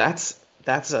 So that's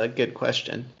a good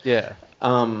question.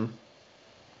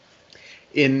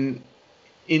 In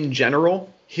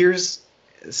general,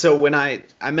 so when I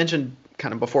mentioned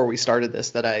kind of before we started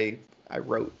this that I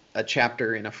wrote a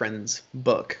chapter in a friend's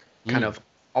book kind of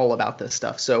all about this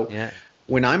stuff. So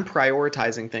when I'm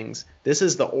prioritizing things, this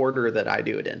is the order that I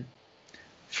do it in.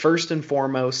 First and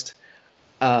foremost,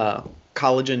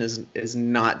 collagen is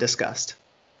not discussed.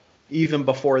 Even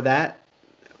before that,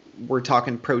 we're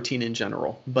talking protein in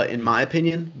general. But in my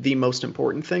opinion, the most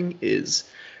important thing is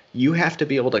you have to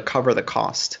be able to cover the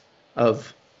cost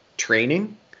of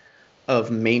training,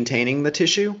 of maintaining the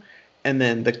tissue, and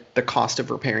then the cost of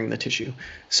repairing the tissue.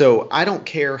 So I don't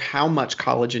care how much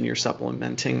collagen you're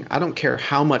supplementing. I don't care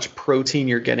how much protein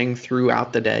you're getting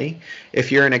throughout the day.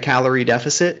 If you're in a calorie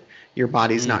deficit, your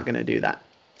body's not going to do that.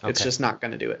 Okay. It's just not going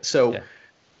to do it. So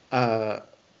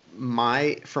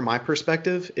from my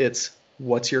perspective, it's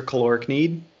what's your caloric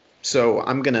need? So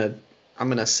I'm going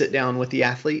to sit down with the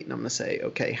athlete and I'm going to say,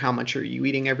 okay, how much are you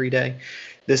eating every day?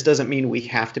 This doesn't mean we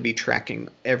have to be tracking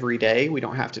every day. We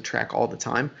don't have to track all the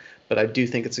time, but I do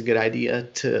think it's a good idea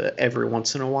to every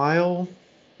once in a while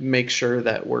make sure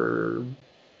that we're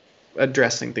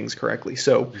addressing things correctly.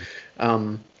 So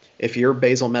if your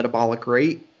basal metabolic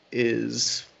rate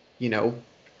is,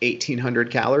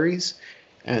 1,800 calories,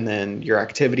 and then your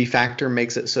activity factor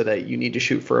makes it so that you need to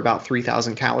shoot for about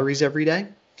 3,000 calories every day,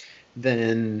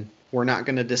 then we're not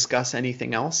going to discuss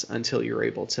anything else until you're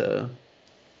able to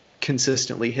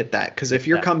consistently hit that. Because if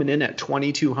you're coming in at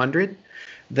 2,200,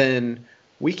 then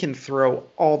we can throw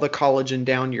all the collagen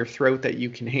down your throat that you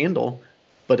can handle,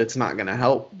 but it's not going to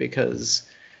help because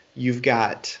you've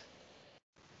got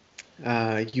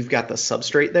the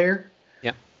substrate there,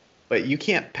 but you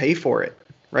can't pay for it,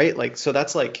 right? Like, so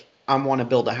that's like, I want to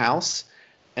build a house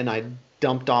and I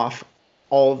dumped off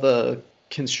all the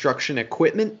construction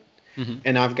equipment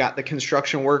and I've got the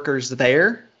construction workers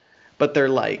there, but they're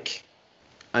like,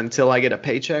 until I get a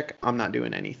paycheck, I'm not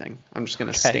doing anything. I'm just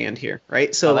going to stand here.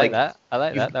 Right. So I like that.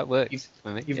 That works.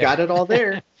 You've got it all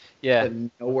there. Yeah.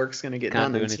 But no work's going to get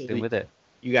Can't done do anything with it.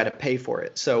 You got to pay for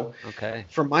it. So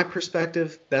from my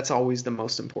perspective, that's always the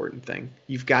most important thing.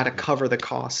 You've got to cover the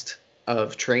cost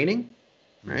of training.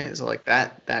 Right. So like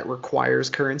that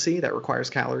requires currency, that requires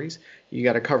calories. You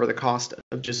got to cover the cost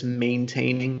of just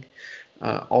maintaining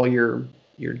all your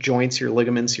joints, your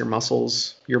ligaments, your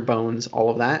muscles, your bones, all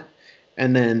of that.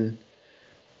 And then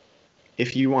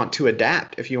if you want to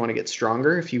adapt, if you want to get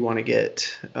stronger, if you want to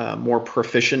get more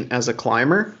proficient as a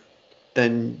climber,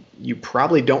 then you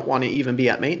probably don't want to even be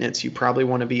at maintenance. You probably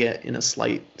want to be in a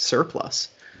slight surplus.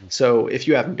 So if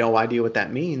you have no idea what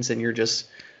that means and you're just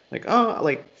like, oh,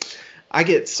 like I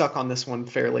get stuck on this one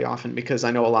fairly often because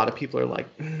I know a lot of people are like,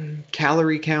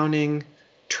 calorie counting,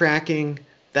 tracking,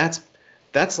 that's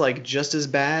like just as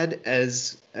bad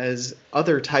as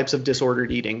other types of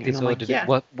disordered eating. And I'm like, yeah.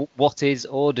 What is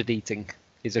ordered eating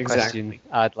is a question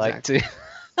I'd like to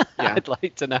I'd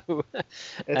like to know.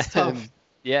 It's tough.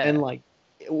 Yeah. And like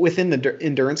within the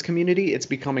endurance community, it's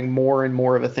becoming more and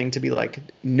more of a thing to be like,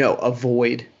 no,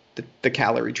 avoid the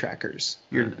calorie trackers.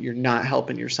 You're not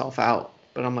helping yourself out.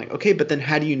 But I'm like, okay, but then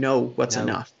how do you know what's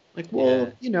enough? Like,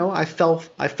 well, I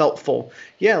felt full.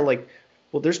 Yeah, like,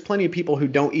 well, there's plenty of people who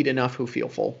don't eat enough who feel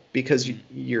full because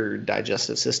your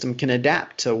digestive system can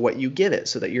adapt to what you give it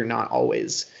so that you're not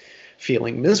always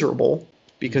feeling miserable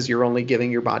because you're only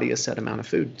giving your body a set amount of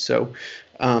food. So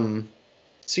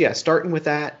yeah, starting with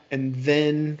that, and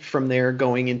then from there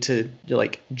going into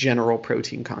like general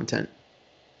protein content.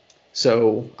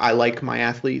 So I like my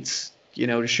athletes,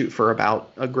 to shoot for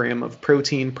about 1 gram of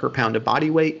protein per pound of body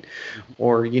weight,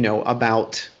 or,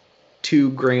 about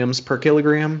 2 grams per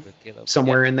kilogram,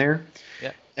 somewhere in there.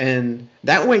 Yeah. And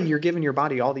that way you're giving your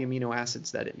body all the amino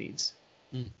acids that it needs.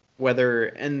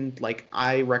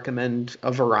 I recommend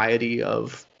a variety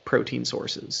of protein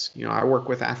sources. I work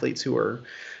with athletes who are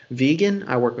vegan.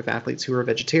 I work with athletes who are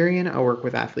vegetarian. I work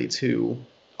with athletes who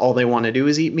all they want to do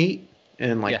is eat meat.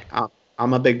 And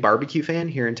I'm a big barbecue fan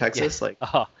here in Texas.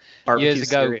 Years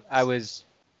ago, I was,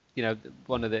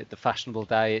 one of the fashionable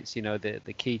diets, the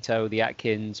keto, the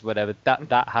Atkins, whatever,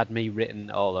 that had me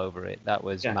written all over it. That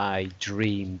was my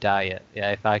dream diet.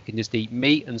 Yeah, if I can just eat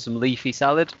meat and some leafy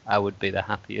salad, I would be the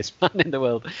happiest man in the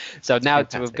world. So now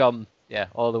fantastic. To have gone,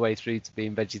 all the way through to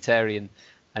being vegetarian,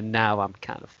 and now I'm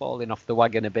kind of falling off the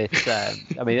wagon a bit.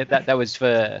 I mean, that was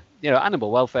for,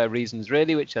 animal welfare reasons,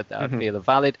 really, which I feel are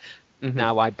valid.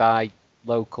 Now I buy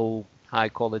local, high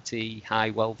quality, high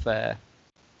welfare,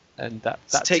 and that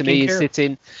to me is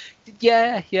sitting.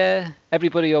 Yeah.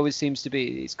 Everybody always seems to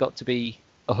be. It's got to be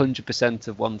 100%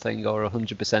 of one thing or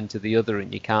 100% of the other,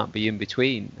 and you can't be in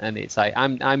between. And it's like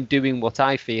I'm doing what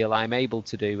I feel I'm able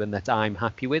to do, and that I'm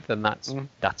happy with, and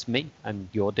that's me. And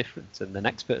you're different, and the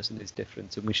next person is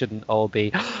different, and we shouldn't all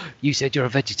be. You said you're a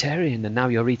vegetarian, and now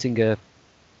you're eating a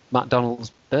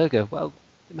McDonald's burger. Well,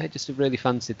 you may just have really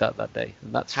fancied that day,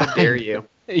 and that's how dare you.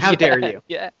 How dare you?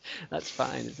 Yeah, that's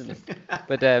fine, isn't it?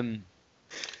 But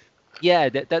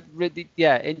that really,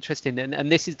 interesting.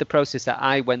 And this is the process that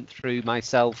I went through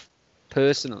myself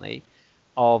personally.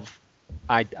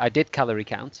 I did calorie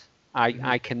count.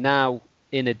 I can now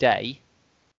in a day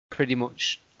pretty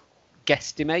much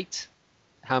guesstimate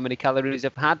how many calories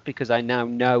I've had because I now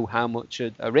know how much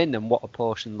are in and what a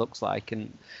portion looks like.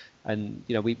 And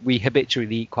we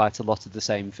habitually eat quite a lot of the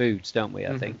same foods, don't we?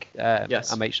 I think.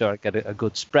 Yes. I make sure I get a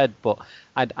good spread, but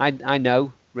I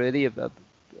know really.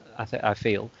 I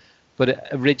feel, but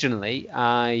originally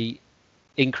I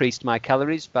increased my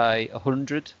calories by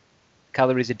 100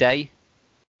 calories a day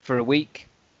for a week,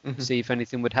 see if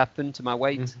anything would happen to my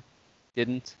weight.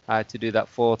 Didn't. I had to do that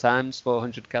 4 times,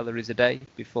 400 calories a day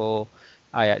before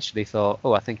I actually thought,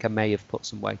 I think I may have put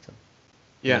some weight on.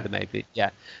 Yeah, maybe. Yeah,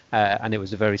 and it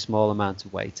was a very small amount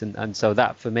of weight, and so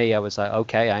that for me, I was like,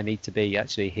 okay, I need to be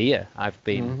actually here. I've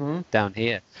been down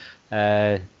here.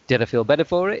 Did I feel better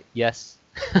for it? Yes.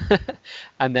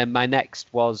 And then my next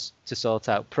was to sort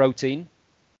out protein,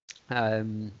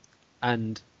 and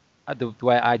the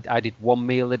way I did 1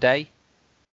 meal a day.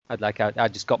 I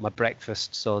just got my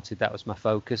breakfast sorted. That was my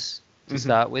focus to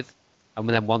start with, and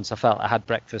then once I felt I had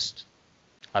breakfast,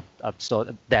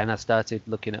 then I started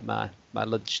looking at my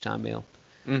lunchtime meal.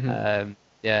 And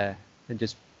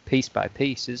just piece by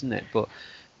piece, isn't it? But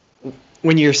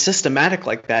when you're systematic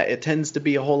like that, it tends to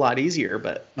be a whole lot easier.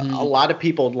 But a lot of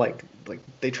people like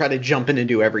they try to jump in and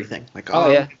do everything. Like,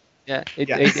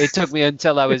 it took me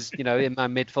until I was in my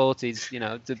mid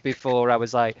 40s, before I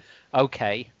was like,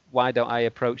 okay, why don't I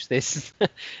approach this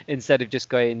instead of just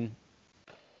going,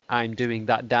 I'm doing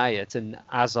that diet, and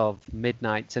as of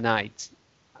midnight tonight,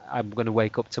 I'm going to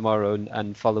wake up tomorrow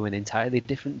and follow an entirely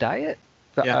different diet.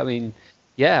 But I mean,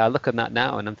 I look at that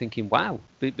now and I'm thinking, wow,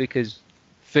 because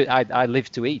I live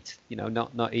to eat,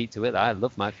 not eat to it. I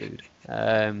love my food.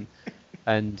 And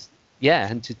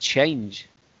to change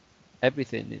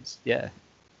everything is,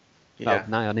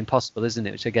 nigh on impossible, isn't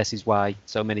it? Which I guess is why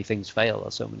so many things fail,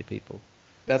 or so many people.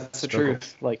 That's the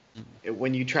truth. Like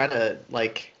when you try to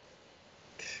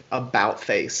about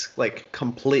face, like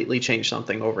completely change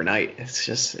something overnight. It's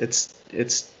just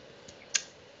it's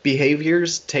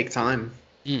behaviors take time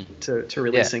Mm. to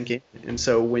really Yeah. sink in. And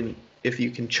so if you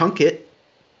can chunk it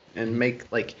and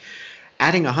make like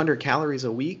adding 100 calories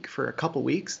a week for a couple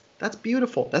weeks, that's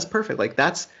beautiful. That's perfect. Like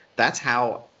that's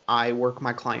how I work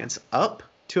my clients up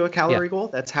to a Yeah. calorie goal.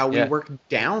 That's how we Yeah. work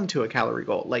down to a calorie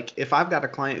goal. Like if I've got a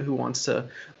client who wants to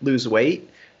lose weight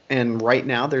and right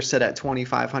now they're set at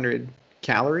 2,500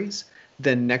 calories,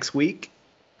 then next week,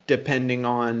 depending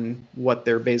on what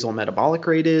their basal metabolic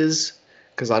rate is,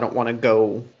 because I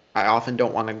often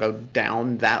don't want to go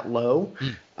down that low.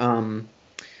 Mm. Um,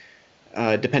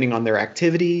 Depending on their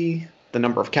activity, the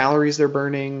number of calories they're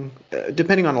burning,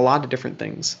 depending on a lot of different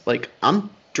things. Like I'm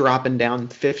dropping down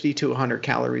 50 to 100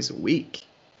 calories a week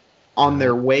on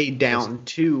their way down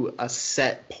to a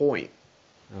set point.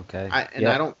 Okay. I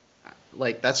don't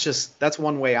like that's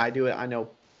one way I do it. I know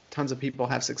tons of people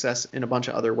have success in a bunch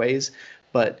of other ways,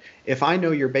 but if I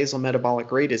know your basal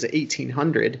metabolic rate is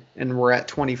 1800 and we're at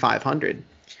 2500,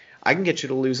 I can get you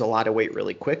to lose a lot of weight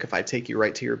really quick if I take you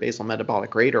right to your basal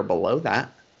metabolic rate or below that.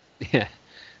 Yeah.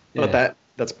 But Yeah.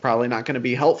 that's probably not going to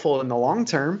be helpful in the long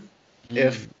term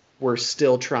if we're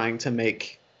still trying to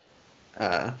make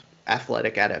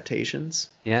athletic adaptations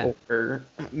Yeah. or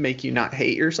make you not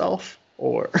hate yourself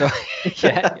or So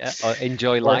yeah, or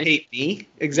enjoy or life. hate me.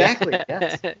 Exactly.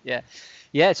 Yes. Yeah.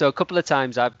 Yeah. So a couple of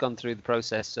times I've gone through the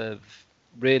process of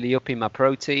really upping my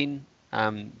protein,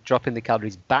 dropping the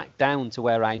calories back down to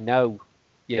where I know,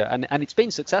 and it's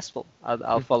been successful.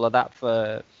 I'll follow that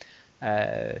for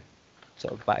uh,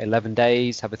 sort of about 11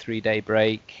 days, have a 3-day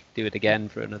break, do it again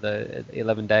for another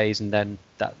 11 days, and then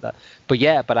that.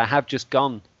 But I have just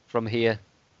gone from here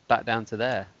back down to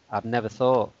there. I've never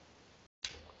thought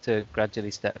to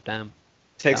gradually step down.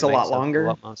 Takes That a lot makes a longer.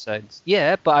 lot more sense.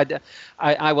 Yeah, but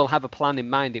I will have a plan in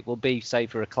mind. It will be, say,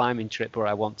 for a climbing trip where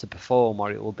I want to perform,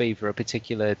 or it will be for a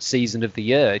particular season of the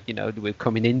year. We're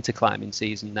coming into climbing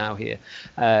season now here,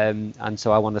 and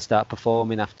so I want to start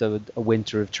performing after a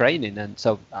winter of training. And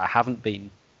so I haven't been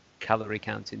calorie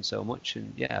counting so much,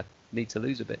 and yeah, I need to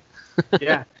lose a bit.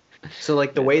 Yeah. So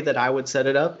like the way that I would set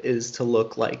it up is to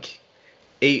look at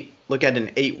an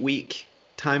 8-week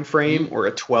time frame or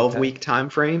a 12-week time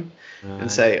frame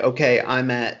and say, okay,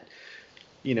 I'm at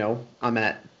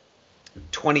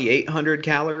 2,800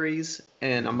 calories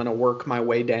and I'm going to work my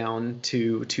way down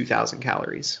to 2,000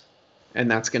 calories. And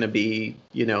that's going to be,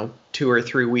 2 or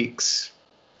 3 weeks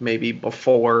maybe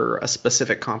before a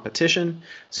specific competition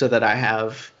so that I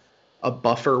have a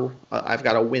buffer. I've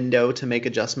got a window to make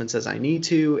adjustments as I need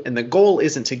to. And the goal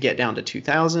isn't to get down to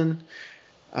 2,000.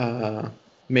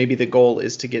 Maybe the goal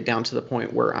is to get down to the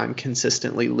point where I'm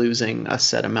consistently losing a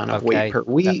set amount of weight per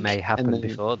week. That may happen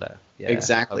before though. Yeah,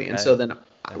 exactly. okay. And so then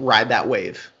ride that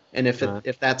wave. And if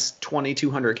that's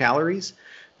 2,200 calories,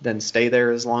 then stay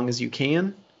there as long as you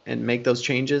can and make those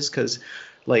changes. Because,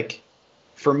 like,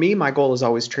 for me, my goal is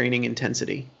always training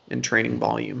intensity and training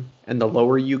volume. And the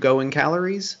lower you go in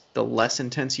calories, the less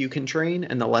intense you can train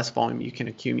and the less volume you can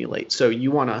accumulate. So you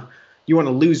wanna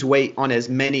lose weight on as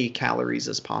many calories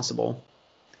as possible.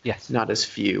 Yes. Not as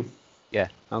few. Yeah.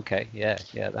 Okay. Yeah.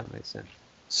 Yeah. That makes sense.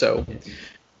 So,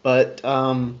 but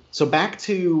so back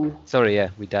to. Sorry. Yeah,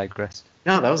 we digressed.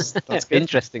 No, that's good.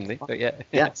 Interestingly, but yeah.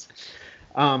 Yes.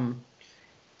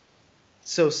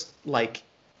 So like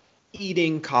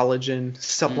eating collagen,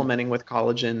 supplementing with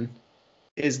collagen,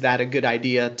 is that a good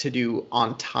idea to do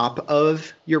on top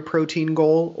of your protein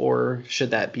goal, or should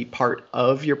that be part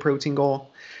of your protein goal?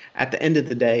 At the end of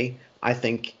the day, I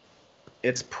think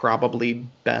it's probably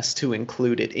best to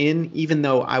include it in, even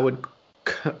though I would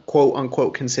quote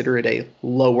unquote consider it a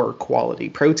lower quality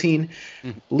protein.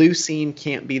 Leucine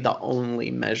can't be the only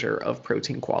measure of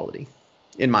protein quality,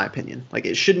 in my opinion. Like,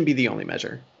 it shouldn't be the only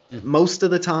measure. Most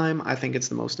of the time, I think it's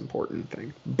the most important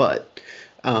thing. But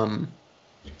there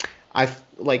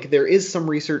is some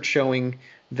research showing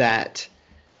that,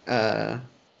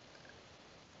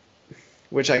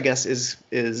 which I guess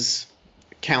is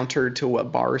counter to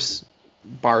what Barr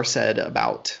said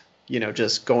about,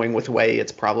 just going with whey.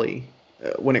 It's probably,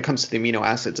 when it comes to the amino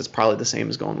acids, it's probably the same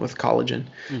as going with collagen.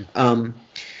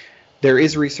 There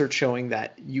is research showing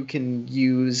that you can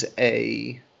use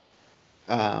a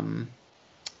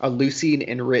leucine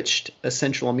enriched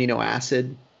essential amino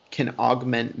acid can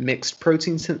augment mixed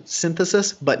protein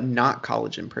synthesis, but not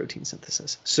collagen protein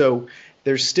synthesis. So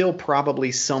there's still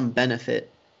probably some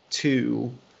benefit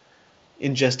to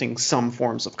ingesting some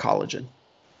forms of collagen.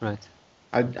 Right.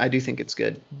 I do think it's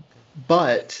good.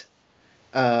 But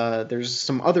there's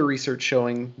some other research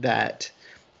showing that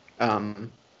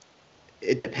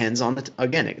it depends on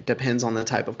it depends on the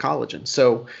type of collagen.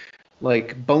 So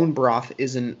like bone broth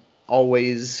isn't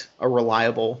always a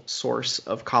reliable source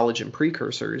of collagen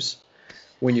precursors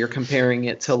when you're comparing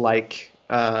it to like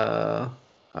supplemental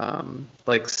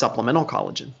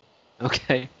collagen.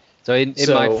 Okay. So in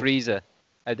my So freezer,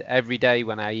 every day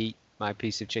when I eat my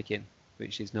piece of chicken,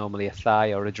 which is normally a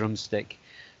thigh or a drumstick,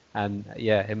 and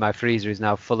yeah, in my freezer is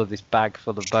now full of this bag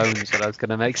full of bones that I was going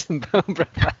to make some bone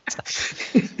broth out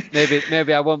of.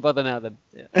 Maybe I won't bother now then.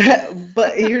 Yeah.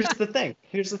 but here's the thing.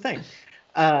 Here's the thing.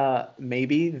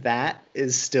 Maybe that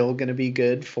is still going to be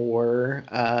good for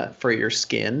your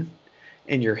skin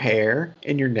and your hair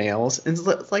and your nails. And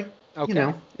it's like, you Okay.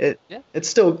 know, Yeah. it's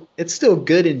still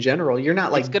good in general. You're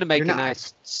not like It's going to make you're a not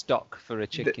nice stock for a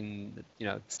chicken,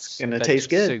 it's going to taste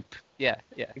good. soup. Yeah,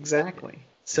 yeah. Exactly.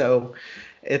 So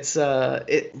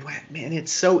man,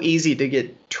 it's so easy to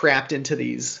get trapped into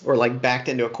these or like backed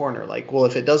into a corner. Like, well,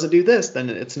 if it doesn't do this, then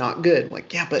it's not good.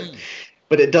 Like, yeah,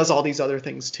 but it does all these other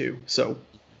things too. So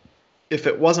if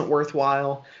it wasn't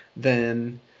worthwhile,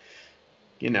 then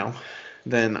you know,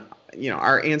 then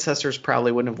our ancestors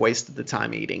probably wouldn't have wasted the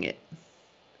time eating it.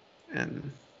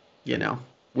 And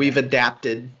we've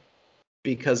adapted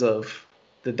because of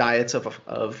the diets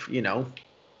of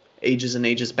ages and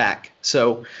ages back.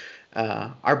 So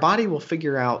our body will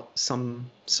figure out some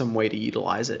way to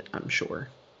utilize it, I'm sure.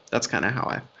 That's kind of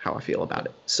how I feel about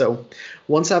it. So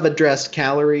once I've addressed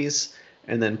calories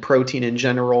and then protein in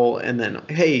general, and then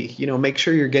hey, make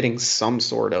sure you're getting some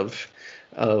sort of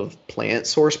plant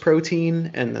source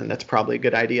protein, and then that's probably a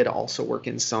good idea to also work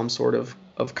in some sort of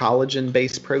collagen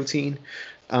based protein.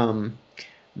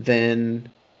 Then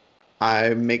I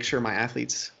make sure my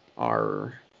athletes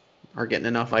are getting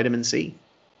enough vitamin C.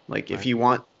 Like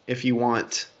Right. if you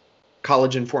want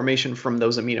collagen formation from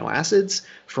those amino acids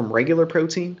from regular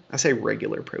protein, I say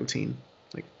regular protein,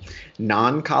 like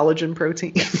non-collagen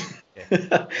protein.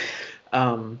 Yeah.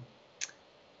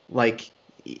 Like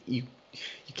you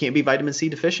can't be vitamin C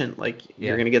deficient. Like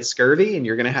you're Yeah. gonna get scurvy and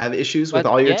you're gonna have issues with But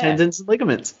all your yeah, tendons and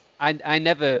ligaments.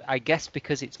 I guess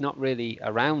because it's not really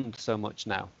around so much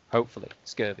now, hopefully,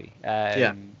 scurvy.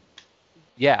 Yeah.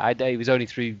 Yeah, it was only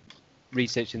through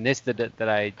researching this that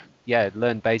I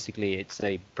learned basically it's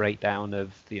a breakdown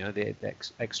of the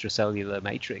extracellular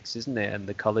matrix, isn't it? And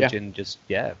the collagen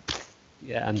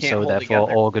and Can't so hold therefore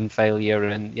together. organ failure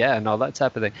and all that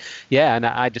type of thing. Yeah, and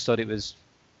I just thought it was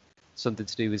something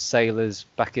to do with sailors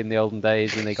back in the olden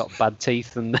days when they got bad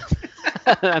teeth and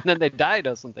and then they died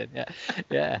or something.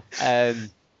 Yeah.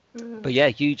 But yeah,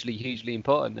 hugely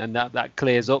important, and that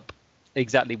clears up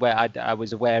exactly where I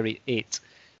was aware it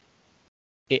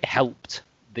helped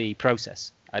the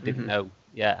process. I didn't know,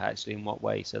 actually in what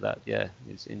way. So that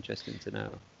is interesting to know.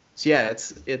 So yeah,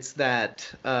 it's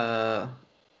that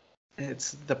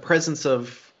it's the presence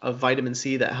of vitamin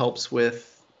C that helps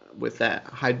with that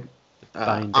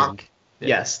Binding.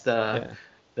 yes, the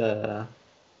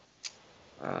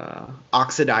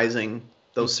oxidizing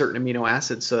those certain amino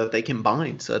acids so that they can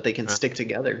bind, so that they can stick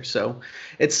together. So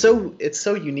it's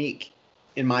so unique,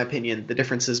 in my opinion, the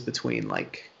differences between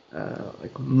like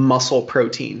muscle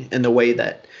protein and the way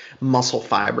that muscle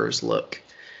fibers look.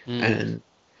 And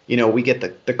we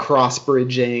get the cross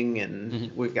bridging,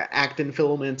 and we've got actin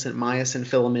filaments and myosin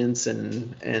filaments,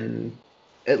 and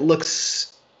it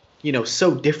looks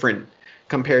so different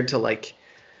compared to like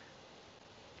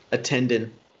a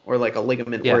tendon or like a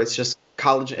ligament where it's just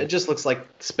collagen. It just looks like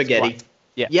spaghetti.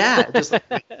 It just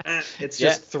it's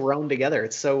just thrown together.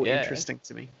 It's so interesting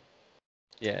to me.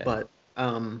 But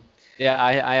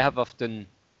I have often,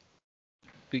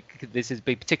 this has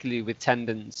been particularly with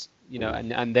tendons,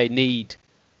 and they need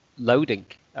loading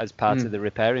as part of the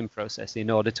repairing process in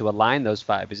order to align those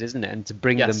fibers, isn't it? And to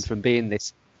bring them from being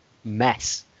this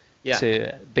mess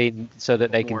to being so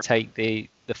that they can take the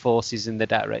forces in the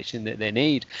direction that they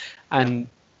need. And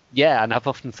and I've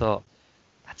often thought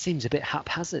that seems a bit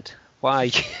haphazard.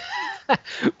 Why?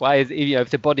 Why is if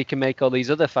the body can make all these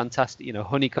other fantastic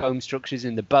honeycomb structures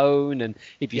in the bone, and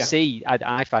if you see,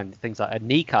 I find things like a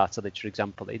knee cartilage, for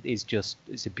example,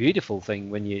 it's a beautiful thing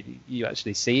when you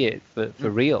actually see it for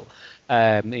real.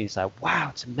 It's like,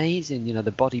 wow, it's amazing,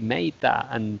 the body made that.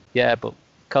 And but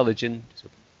collagen,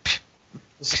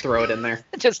 just throw it in there.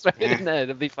 Just throw it in there,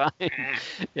 it'll be fine.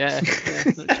 Not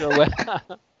sure where.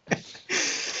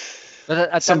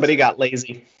 But somebody got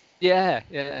lazy.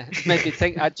 It made me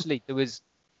think. Actually, there is,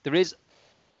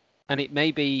 and it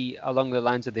may be along the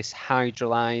lines of this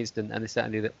hydrolyzed and this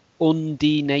certainly the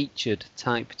undenatured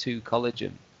type 2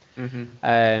 collagen.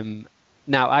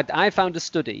 Now, I found a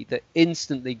study that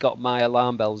instantly got my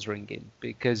alarm bells ringing,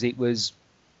 because it was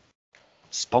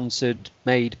sponsored,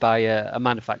 made by a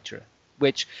manufacturer,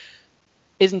 which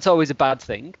isn't always a bad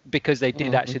thing because they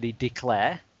did actually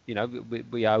declare,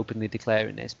 we are openly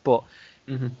declaring this, but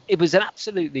it was an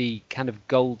absolutely kind of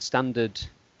gold standard,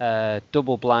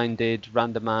 double-blinded,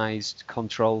 randomized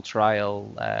control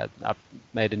trial. I've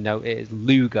made a note. It is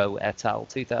Lugo et al.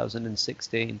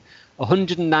 2016.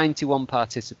 191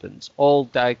 participants, all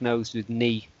diagnosed with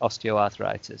knee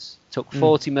osteoarthritis. Took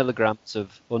 40 milligrams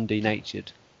of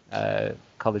undenatured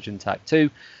collagen type 2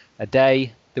 a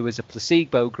day. There was a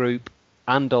placebo group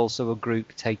and also a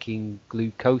group taking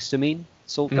glucosamine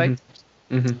sulfate.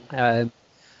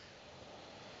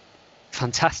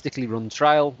 Fantastically run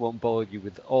trial. Won't bore you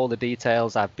with all the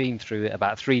details. I've been through it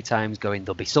about 3 times going,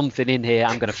 there'll be something in here.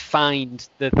 I'm going to find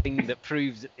the thing that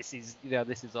proves that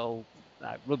this is all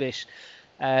rubbish.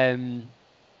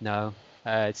 No.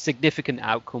 Significant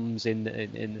outcomes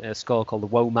in a score called the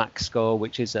WOMAC score,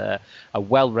 which is a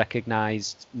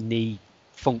well-recognized knee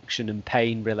function and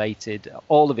pain related.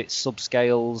 All of its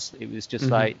subscales. It was just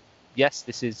like, yes,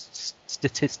 this is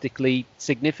statistically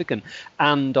significant,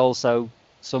 and also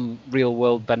some real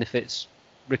world benefits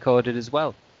recorded as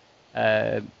well.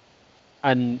 And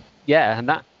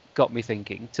that got me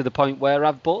thinking to the point where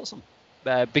I've bought some,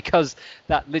 because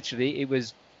that literally, it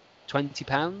was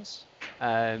 £20,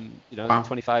 wow.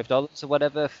 $25 or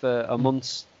whatever for a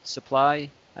month's supply.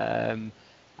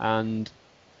 And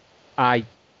I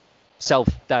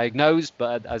self-diagnosed,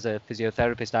 but as a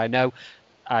physiotherapist, I know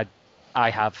I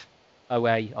have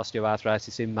OA,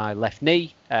 osteoarthritis, in my left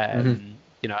knee.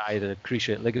 I had a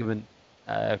cruciate ligament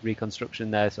reconstruction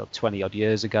there, so 20 odd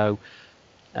years ago.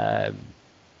 The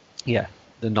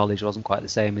knowledge wasn't quite the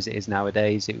same as it is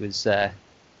nowadays. It was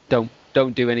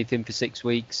don't do anything for 6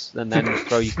 weeks and then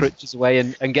throw your crutches away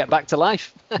and get back to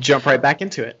life. Jump right back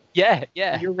into it. Yeah.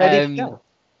 You're ready to go.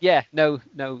 Yeah, no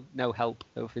help,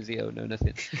 no physio, no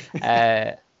nothing.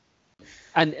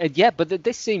 But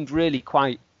this seemed really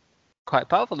quite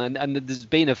powerful, and there's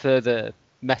been a further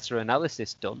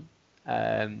meta-analysis done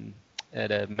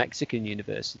at a Mexican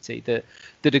university that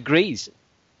agrees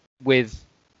with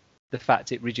the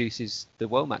fact it reduces the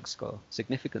WOMAC score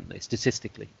significantly,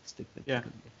 statistically. Yeah.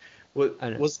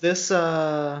 Was this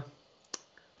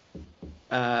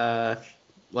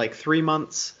like 3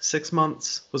 months, 6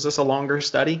 months? Was this a longer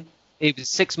study? It was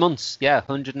 6 months,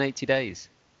 180 days.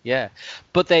 Yeah.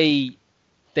 But they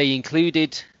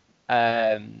included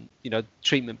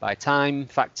treatment by time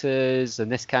factors and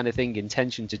this kind of thing,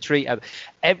 intention to treat.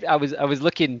 I was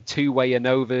looking two-way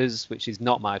ANOVAs, which is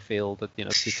not my field.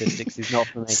 Statistics is not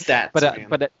for me. Stats,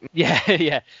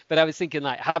 but I was thinking,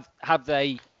 like, have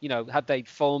they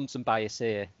formed some bias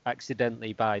here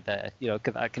accidentally by that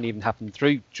can even happen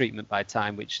through treatment by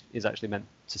time, which is actually meant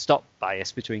to stop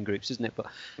bias between groups, isn't it? But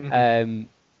and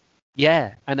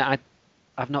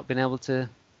I've not been able to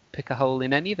pick a hole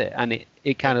in any of it, and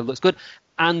it kind of looks good,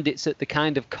 and it's at the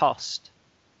kind of cost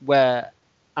where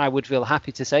I would feel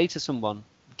happy to say to someone,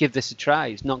 give this a try.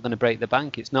 It's not going to break the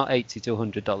bank. It's not $80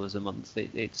 to $100 a month.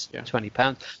 It's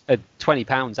 £20.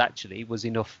 £20 actually was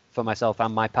enough for myself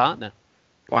and my partner.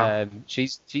 Wow.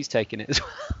 She's taking it as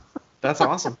well. That's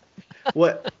awesome.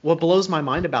 What blows my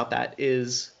mind about that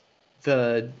is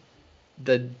the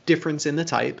difference in the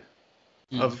type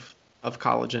of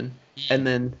collagen, and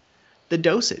then the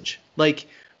dosage. Like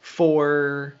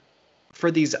for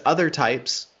these other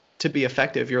types to be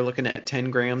effective, you're looking at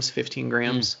 10 grams, 15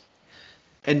 grams.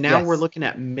 And now we're looking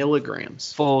at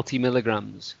milligrams. 40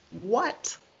 milligrams.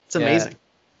 What? It's amazing.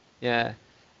 Yeah.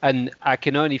 And I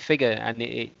can only figure, and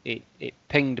it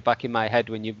pinged back in my head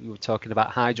when you were talking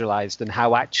about hydrolyzed and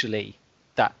how actually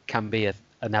that can be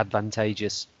an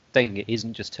advantageous thing. It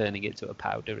isn't just turning it to a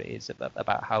powder. It is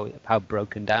about how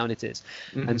broken down it is.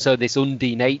 And so this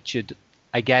undenatured,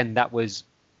 again, that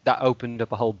opened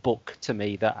up a whole book to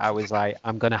me that I was like,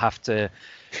 I'm going to have to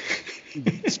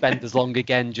spend as long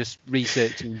again just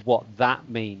researching what that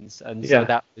means. And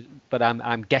so but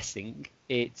I'm guessing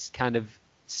it's kind of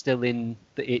still in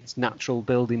its natural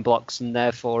building blocks and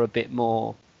therefore a bit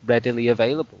more readily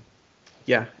available.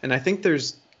 Yeah, and I think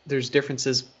there's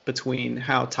differences between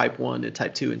how type 1 and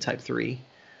type 2 and type 3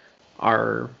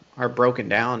 are broken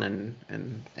down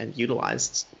and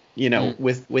utilized,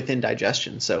 within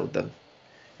digestion. So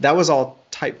that was all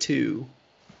type 2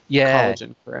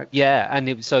 collagen, correct? Yeah,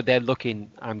 and so they're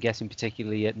looking, I'm guessing,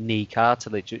 particularly at knee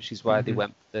cartilage, which is why they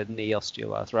went for the knee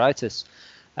osteoarthritis.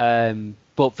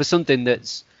 But for something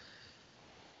that's,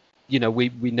 we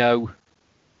know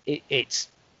it's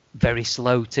very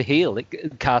slow to heal.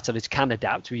 Cartilage can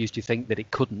adapt. We used to think that it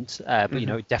couldn't, but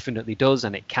it definitely does,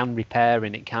 and it can repair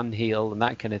and it can heal and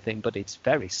that kind of thing. But it's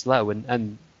very slow,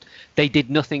 and they did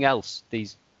nothing else.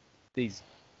 These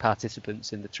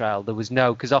participants in the trial, there was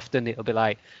no, because often it'll be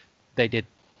like they did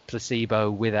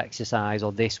placebo with exercise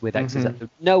or this with exercise.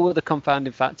 No other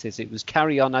confounding factors. It was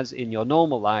carry on as in your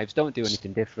normal lives. Don't do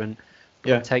anything different.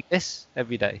 But take this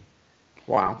every day.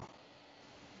 Wow,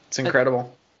 it's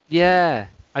incredible. Yeah,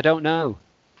 I don't know.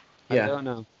 Yeah, I don't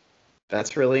know.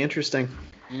 That's really interesting.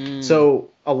 So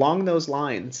along those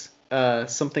lines,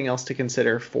 something else to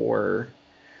consider for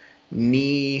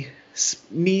knees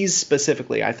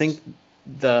specifically. I think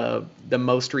the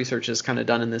most research is kind of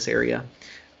done in this area.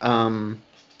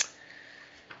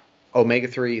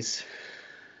 Omega-3s.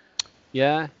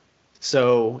 Yeah.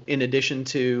 So in addition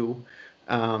to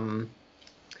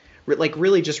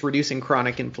really just reducing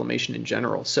chronic inflammation in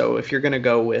general. So if you're going to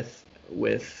go with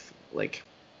like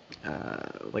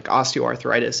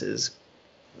osteoarthritis is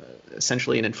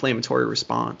essentially an inflammatory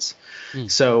response.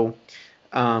 So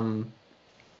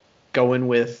going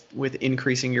with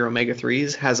increasing your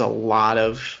omega-3s has a lot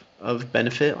of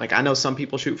benefit. Like I know some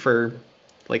people shoot for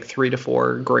like 3 to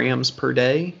 4 grams per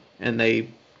day, and they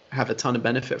have a ton of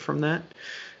benefit from that.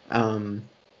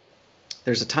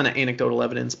 There's a ton of anecdotal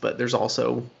evidence, but there's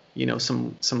also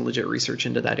some legit research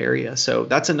into that area. So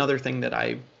that's another thing that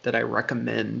I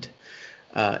recommend.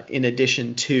 In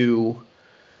addition to,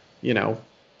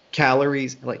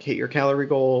 calories, like hit your calorie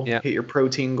goal, hit your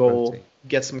protein goal,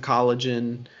 get some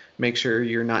collagen, make sure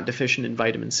you're not deficient in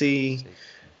vitamin C,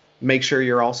 make sure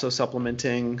you're also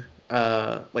supplementing,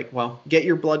 get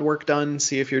your blood work done,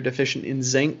 see if you're deficient in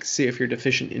zinc, see if you're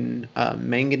deficient in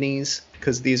manganese,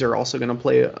 because these are also going to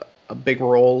play a big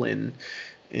role in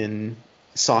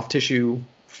soft tissue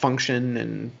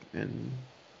function and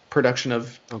production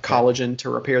of collagen to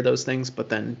repair those things. But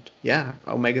then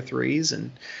omega-3s,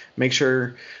 and make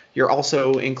sure you're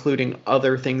also including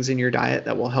other things in your diet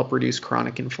that will help reduce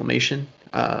chronic inflammation,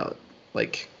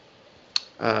 like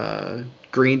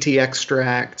green tea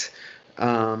extract,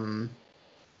 curcumin,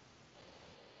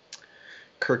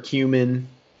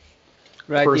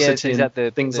 quercetin, is that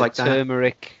the things the like that.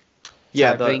 Turmeric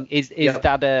thing. Is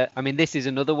that I mean, this is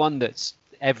another one that's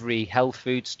every health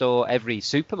food store, every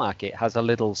supermarket has a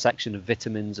little section of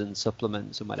vitamins and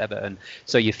supplements and whatever. And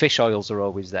so your fish oils are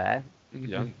always there,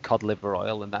 cod liver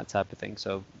oil and that type of thing.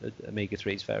 So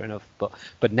omega-3 is fair enough.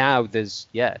 But now there's,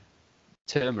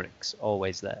 turmeric's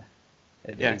always there.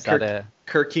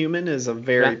 Curcumin is a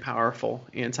very powerful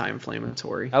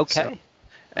anti-inflammatory. Okay.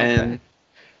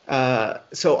 So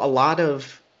a lot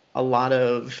of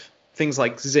things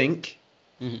like zinc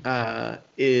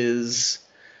is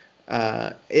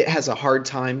it has a hard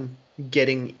time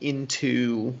getting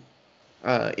into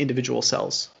individual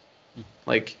cells.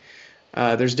 Like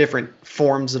there's different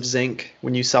forms of zinc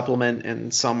when you supplement,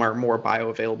 and some are more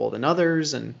bioavailable than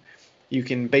others, and you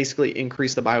can basically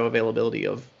increase the bioavailability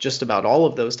of just about all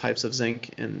of those types of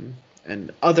zinc and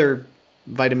other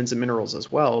vitamins and minerals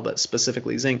as well, but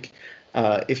specifically zinc,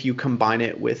 if you combine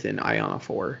it with an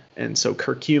ionophore. And so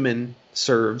curcumin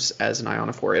serves as an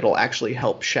ionophore. It'll actually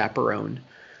help chaperone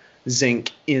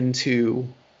zinc into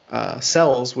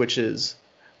cells, which is,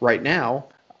 right now,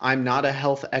 I'm not a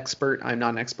health expert. I'm not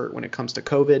an expert when it comes to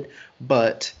COVID,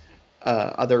 but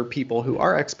other people who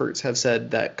are experts have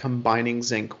said that combining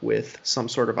zinc with some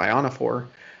sort of ionophore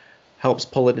helps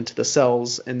pull it into the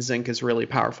cells, and zinc is really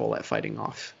powerful at fighting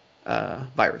off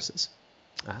viruses.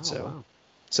 So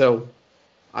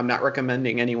I'm not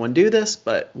recommending anyone do this,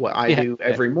 but what I do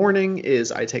every morning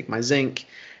is I take my zinc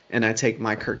and I take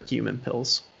my curcumin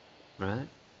pills. Right.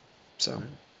 So,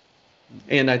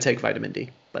 and I take vitamin D,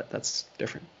 but that's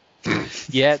different. I'm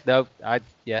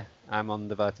on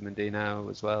the vitamin D now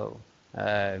as well,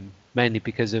 mainly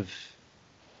because of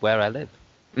where I live,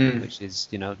 which is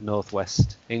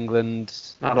northwest England.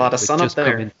 Not a lot of sun up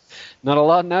there. Not a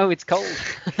lot. No, it's cold.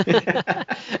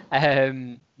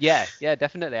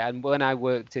 Definitely. And when I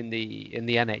worked in the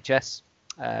NHS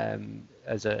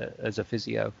as a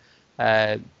physio,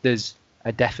 there's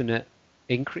a definite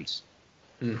increase.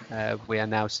 We are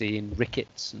now seeing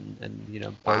rickets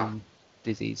and bone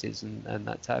diseases and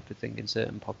that type of thing in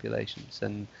certain populations.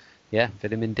 And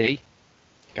vitamin D.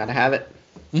 Gotta have it.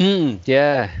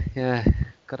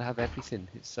 Gotta have everything.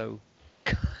 It's so.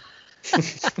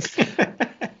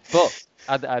 But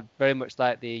I very much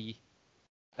like the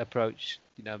approach.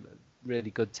 Really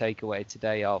good takeaway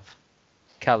today of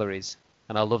calories,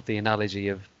 and I love the analogy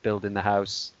of building the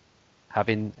house,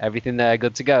 having everything there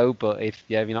good to go, but if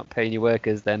you're not paying your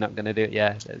workers, they're not going to do it.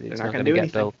 It's not going to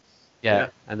get built. And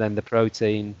then the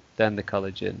protein, then the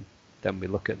collagen, then we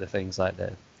look at the things like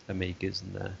the omegas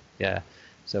and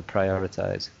so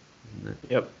prioritize.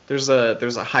 Yep. There's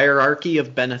a hierarchy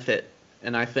of benefit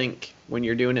And I think when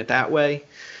you're doing it that way,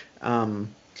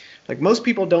 like most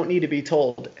people don't need to be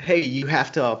told, hey, you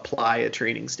have to apply a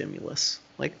training stimulus.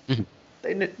 Like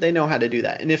they know how to do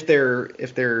that. And if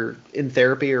they're in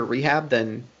therapy or rehab,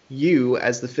 then you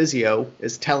as the physio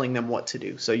is telling them what to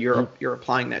do. So you're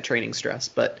applying that training stress.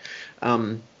 But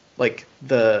like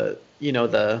the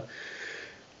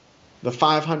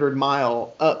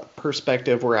 500-mile up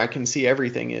perspective where I can see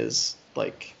everything is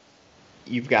like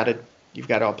you've got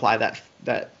to apply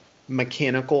that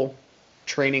mechanical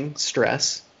training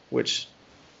stress, which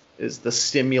is the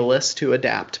stimulus to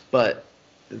adapt, but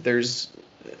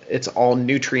it's all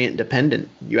nutrient dependent.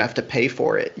 You have to pay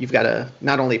for it. You've got to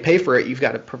not only pay for it, you've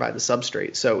got to provide the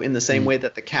substrate. So in the same way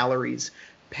that the calories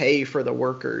pay for the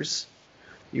workers,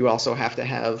 you also have to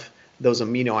have those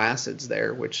amino acids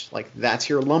there, which like that's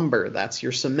your lumber, that's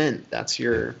your cement, that's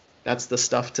the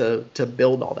stuff to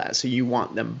build all that. So you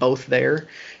want them both there.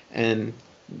 And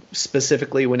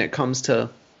specifically when it comes to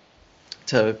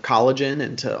collagen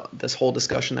and to this whole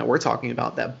discussion that we're talking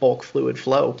about, that bulk fluid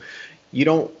flow,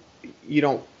 you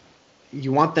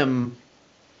want them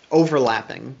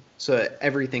overlapping so that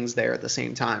everything's there at the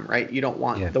same time, right? You don't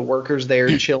want the workers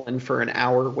there chilling for an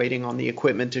hour waiting on the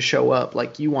equipment to show up.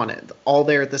 Like you want it all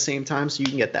there at the same time so you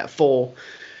can get that full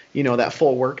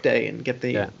work day and get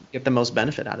the most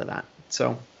benefit out of that.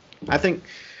 So I think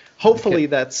hopefully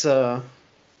that's some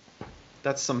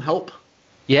help.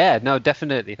 Yeah, no,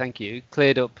 definitely. Thank you.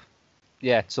 Cleared up,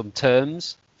 some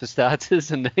terms for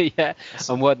starters, and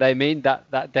and what they mean.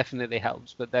 That definitely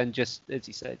helps. But then, just as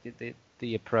you said,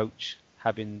 the approach,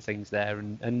 having things there,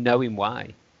 and knowing why,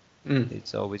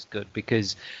 it's always good,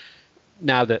 because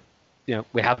now that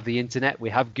we have the internet, we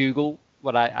have Google.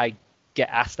 What I get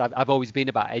asked, I've always been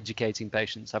about educating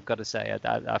patients. I've got to say,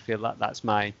 I feel like that's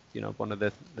my one of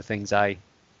the things I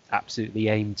absolutely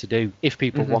aim to do. If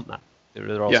people want that. There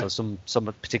are also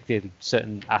some particularly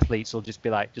certain athletes will just be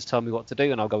like, just tell me what to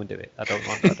do and I'll go and do it. I don't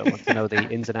want to know the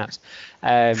ins and outs.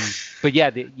 But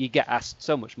you get asked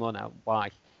so much more now.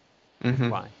 Why?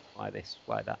 Why this?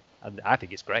 Why that? And I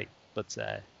think it's great. But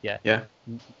at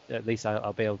least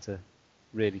I'll be able to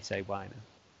really say why now.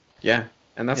 Yeah,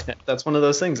 and that's one of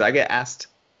those things. I get asked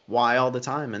why all the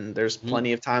time, and there's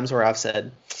plenty of times where I've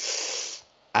said,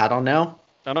 I don't know.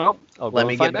 Let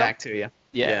me get back to you.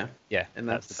 Yeah. And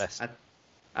that's the best.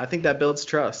 I think that builds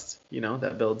trust.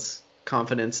 That builds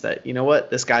confidence that what,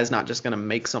 this guy's not just going to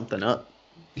make something up.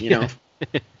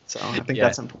 So I think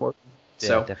that's important.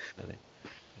 So definitely.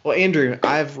 Well, Andrew,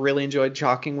 I've really enjoyed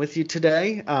talking with you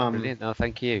today. Brilliant. No,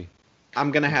 thank you.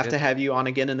 I'm going to have you on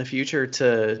again in the future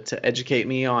to educate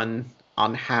me on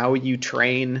how you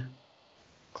train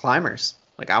climbers.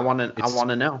 Like I want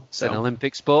to know. It's an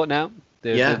Olympic sport now.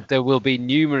 There will be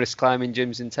numerous climbing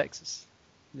gyms in Texas.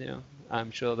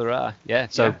 I'm sure there are.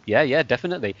 So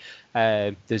definitely.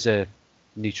 There's a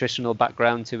nutritional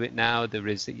background to it now. There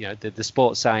is, the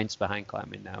sports science behind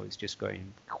climbing now is just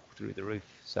going through the roof.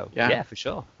 So for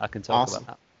sure, I can talk about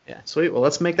that. Yeah. Sweet. Well,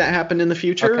 let's make that happen in the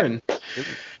future. Okay.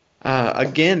 And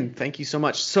again, thank you so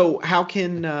much. So how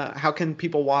can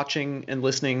people watching and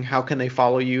listening, how can they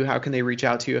follow you? How can they reach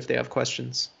out to you if they have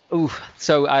questions?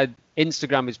 So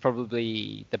Instagram is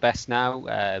probably the best now.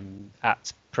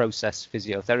 At Process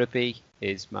Physiotherapy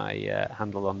is my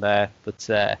handle on there.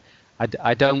 But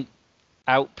I don't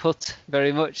output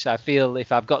very much. I feel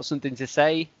if I've got something to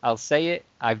say, I'll say it.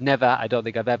 I don't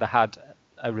think I've ever had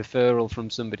a referral from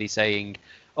somebody saying,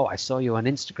 oh, I saw you on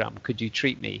Instagram. Could you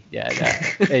treat me?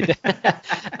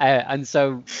 And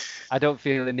so I don't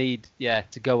feel the need,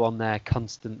 to go on there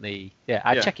constantly.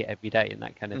 I check it every day and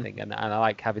that kind of thing. And I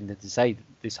like having to say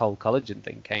this whole collagen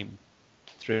thing came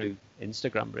through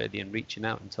Instagram really, and reaching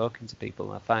out and talking to people.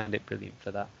 And I find it brilliant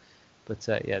for that. But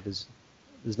there's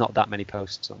not that many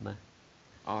posts on there.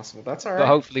 Awesome. Well, that's all right. But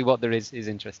hopefully what there is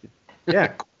interesting.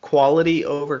 Quality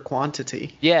over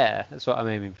quantity. Yeah, that's what I'm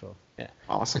aiming for. Yeah.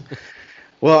 Awesome.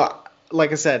 Well,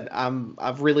 like I said,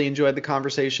 I've really enjoyed the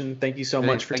conversation. Thank you so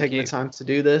much for taking the time to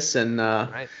do this, and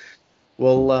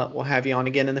we'll have you on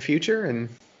again in the future. And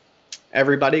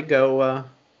everybody, go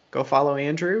follow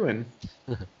Andrew and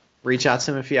reach out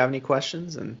to him if you have any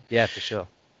questions. And for sure,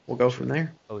 we'll go from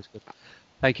there. Always good.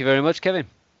 Thank you very much, Kevin.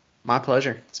 My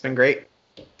pleasure. It's been great.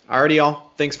 Alrighty,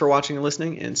 y'all. Thanks for watching and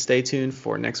listening, and stay tuned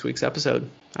for next week's episode.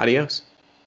 Adios.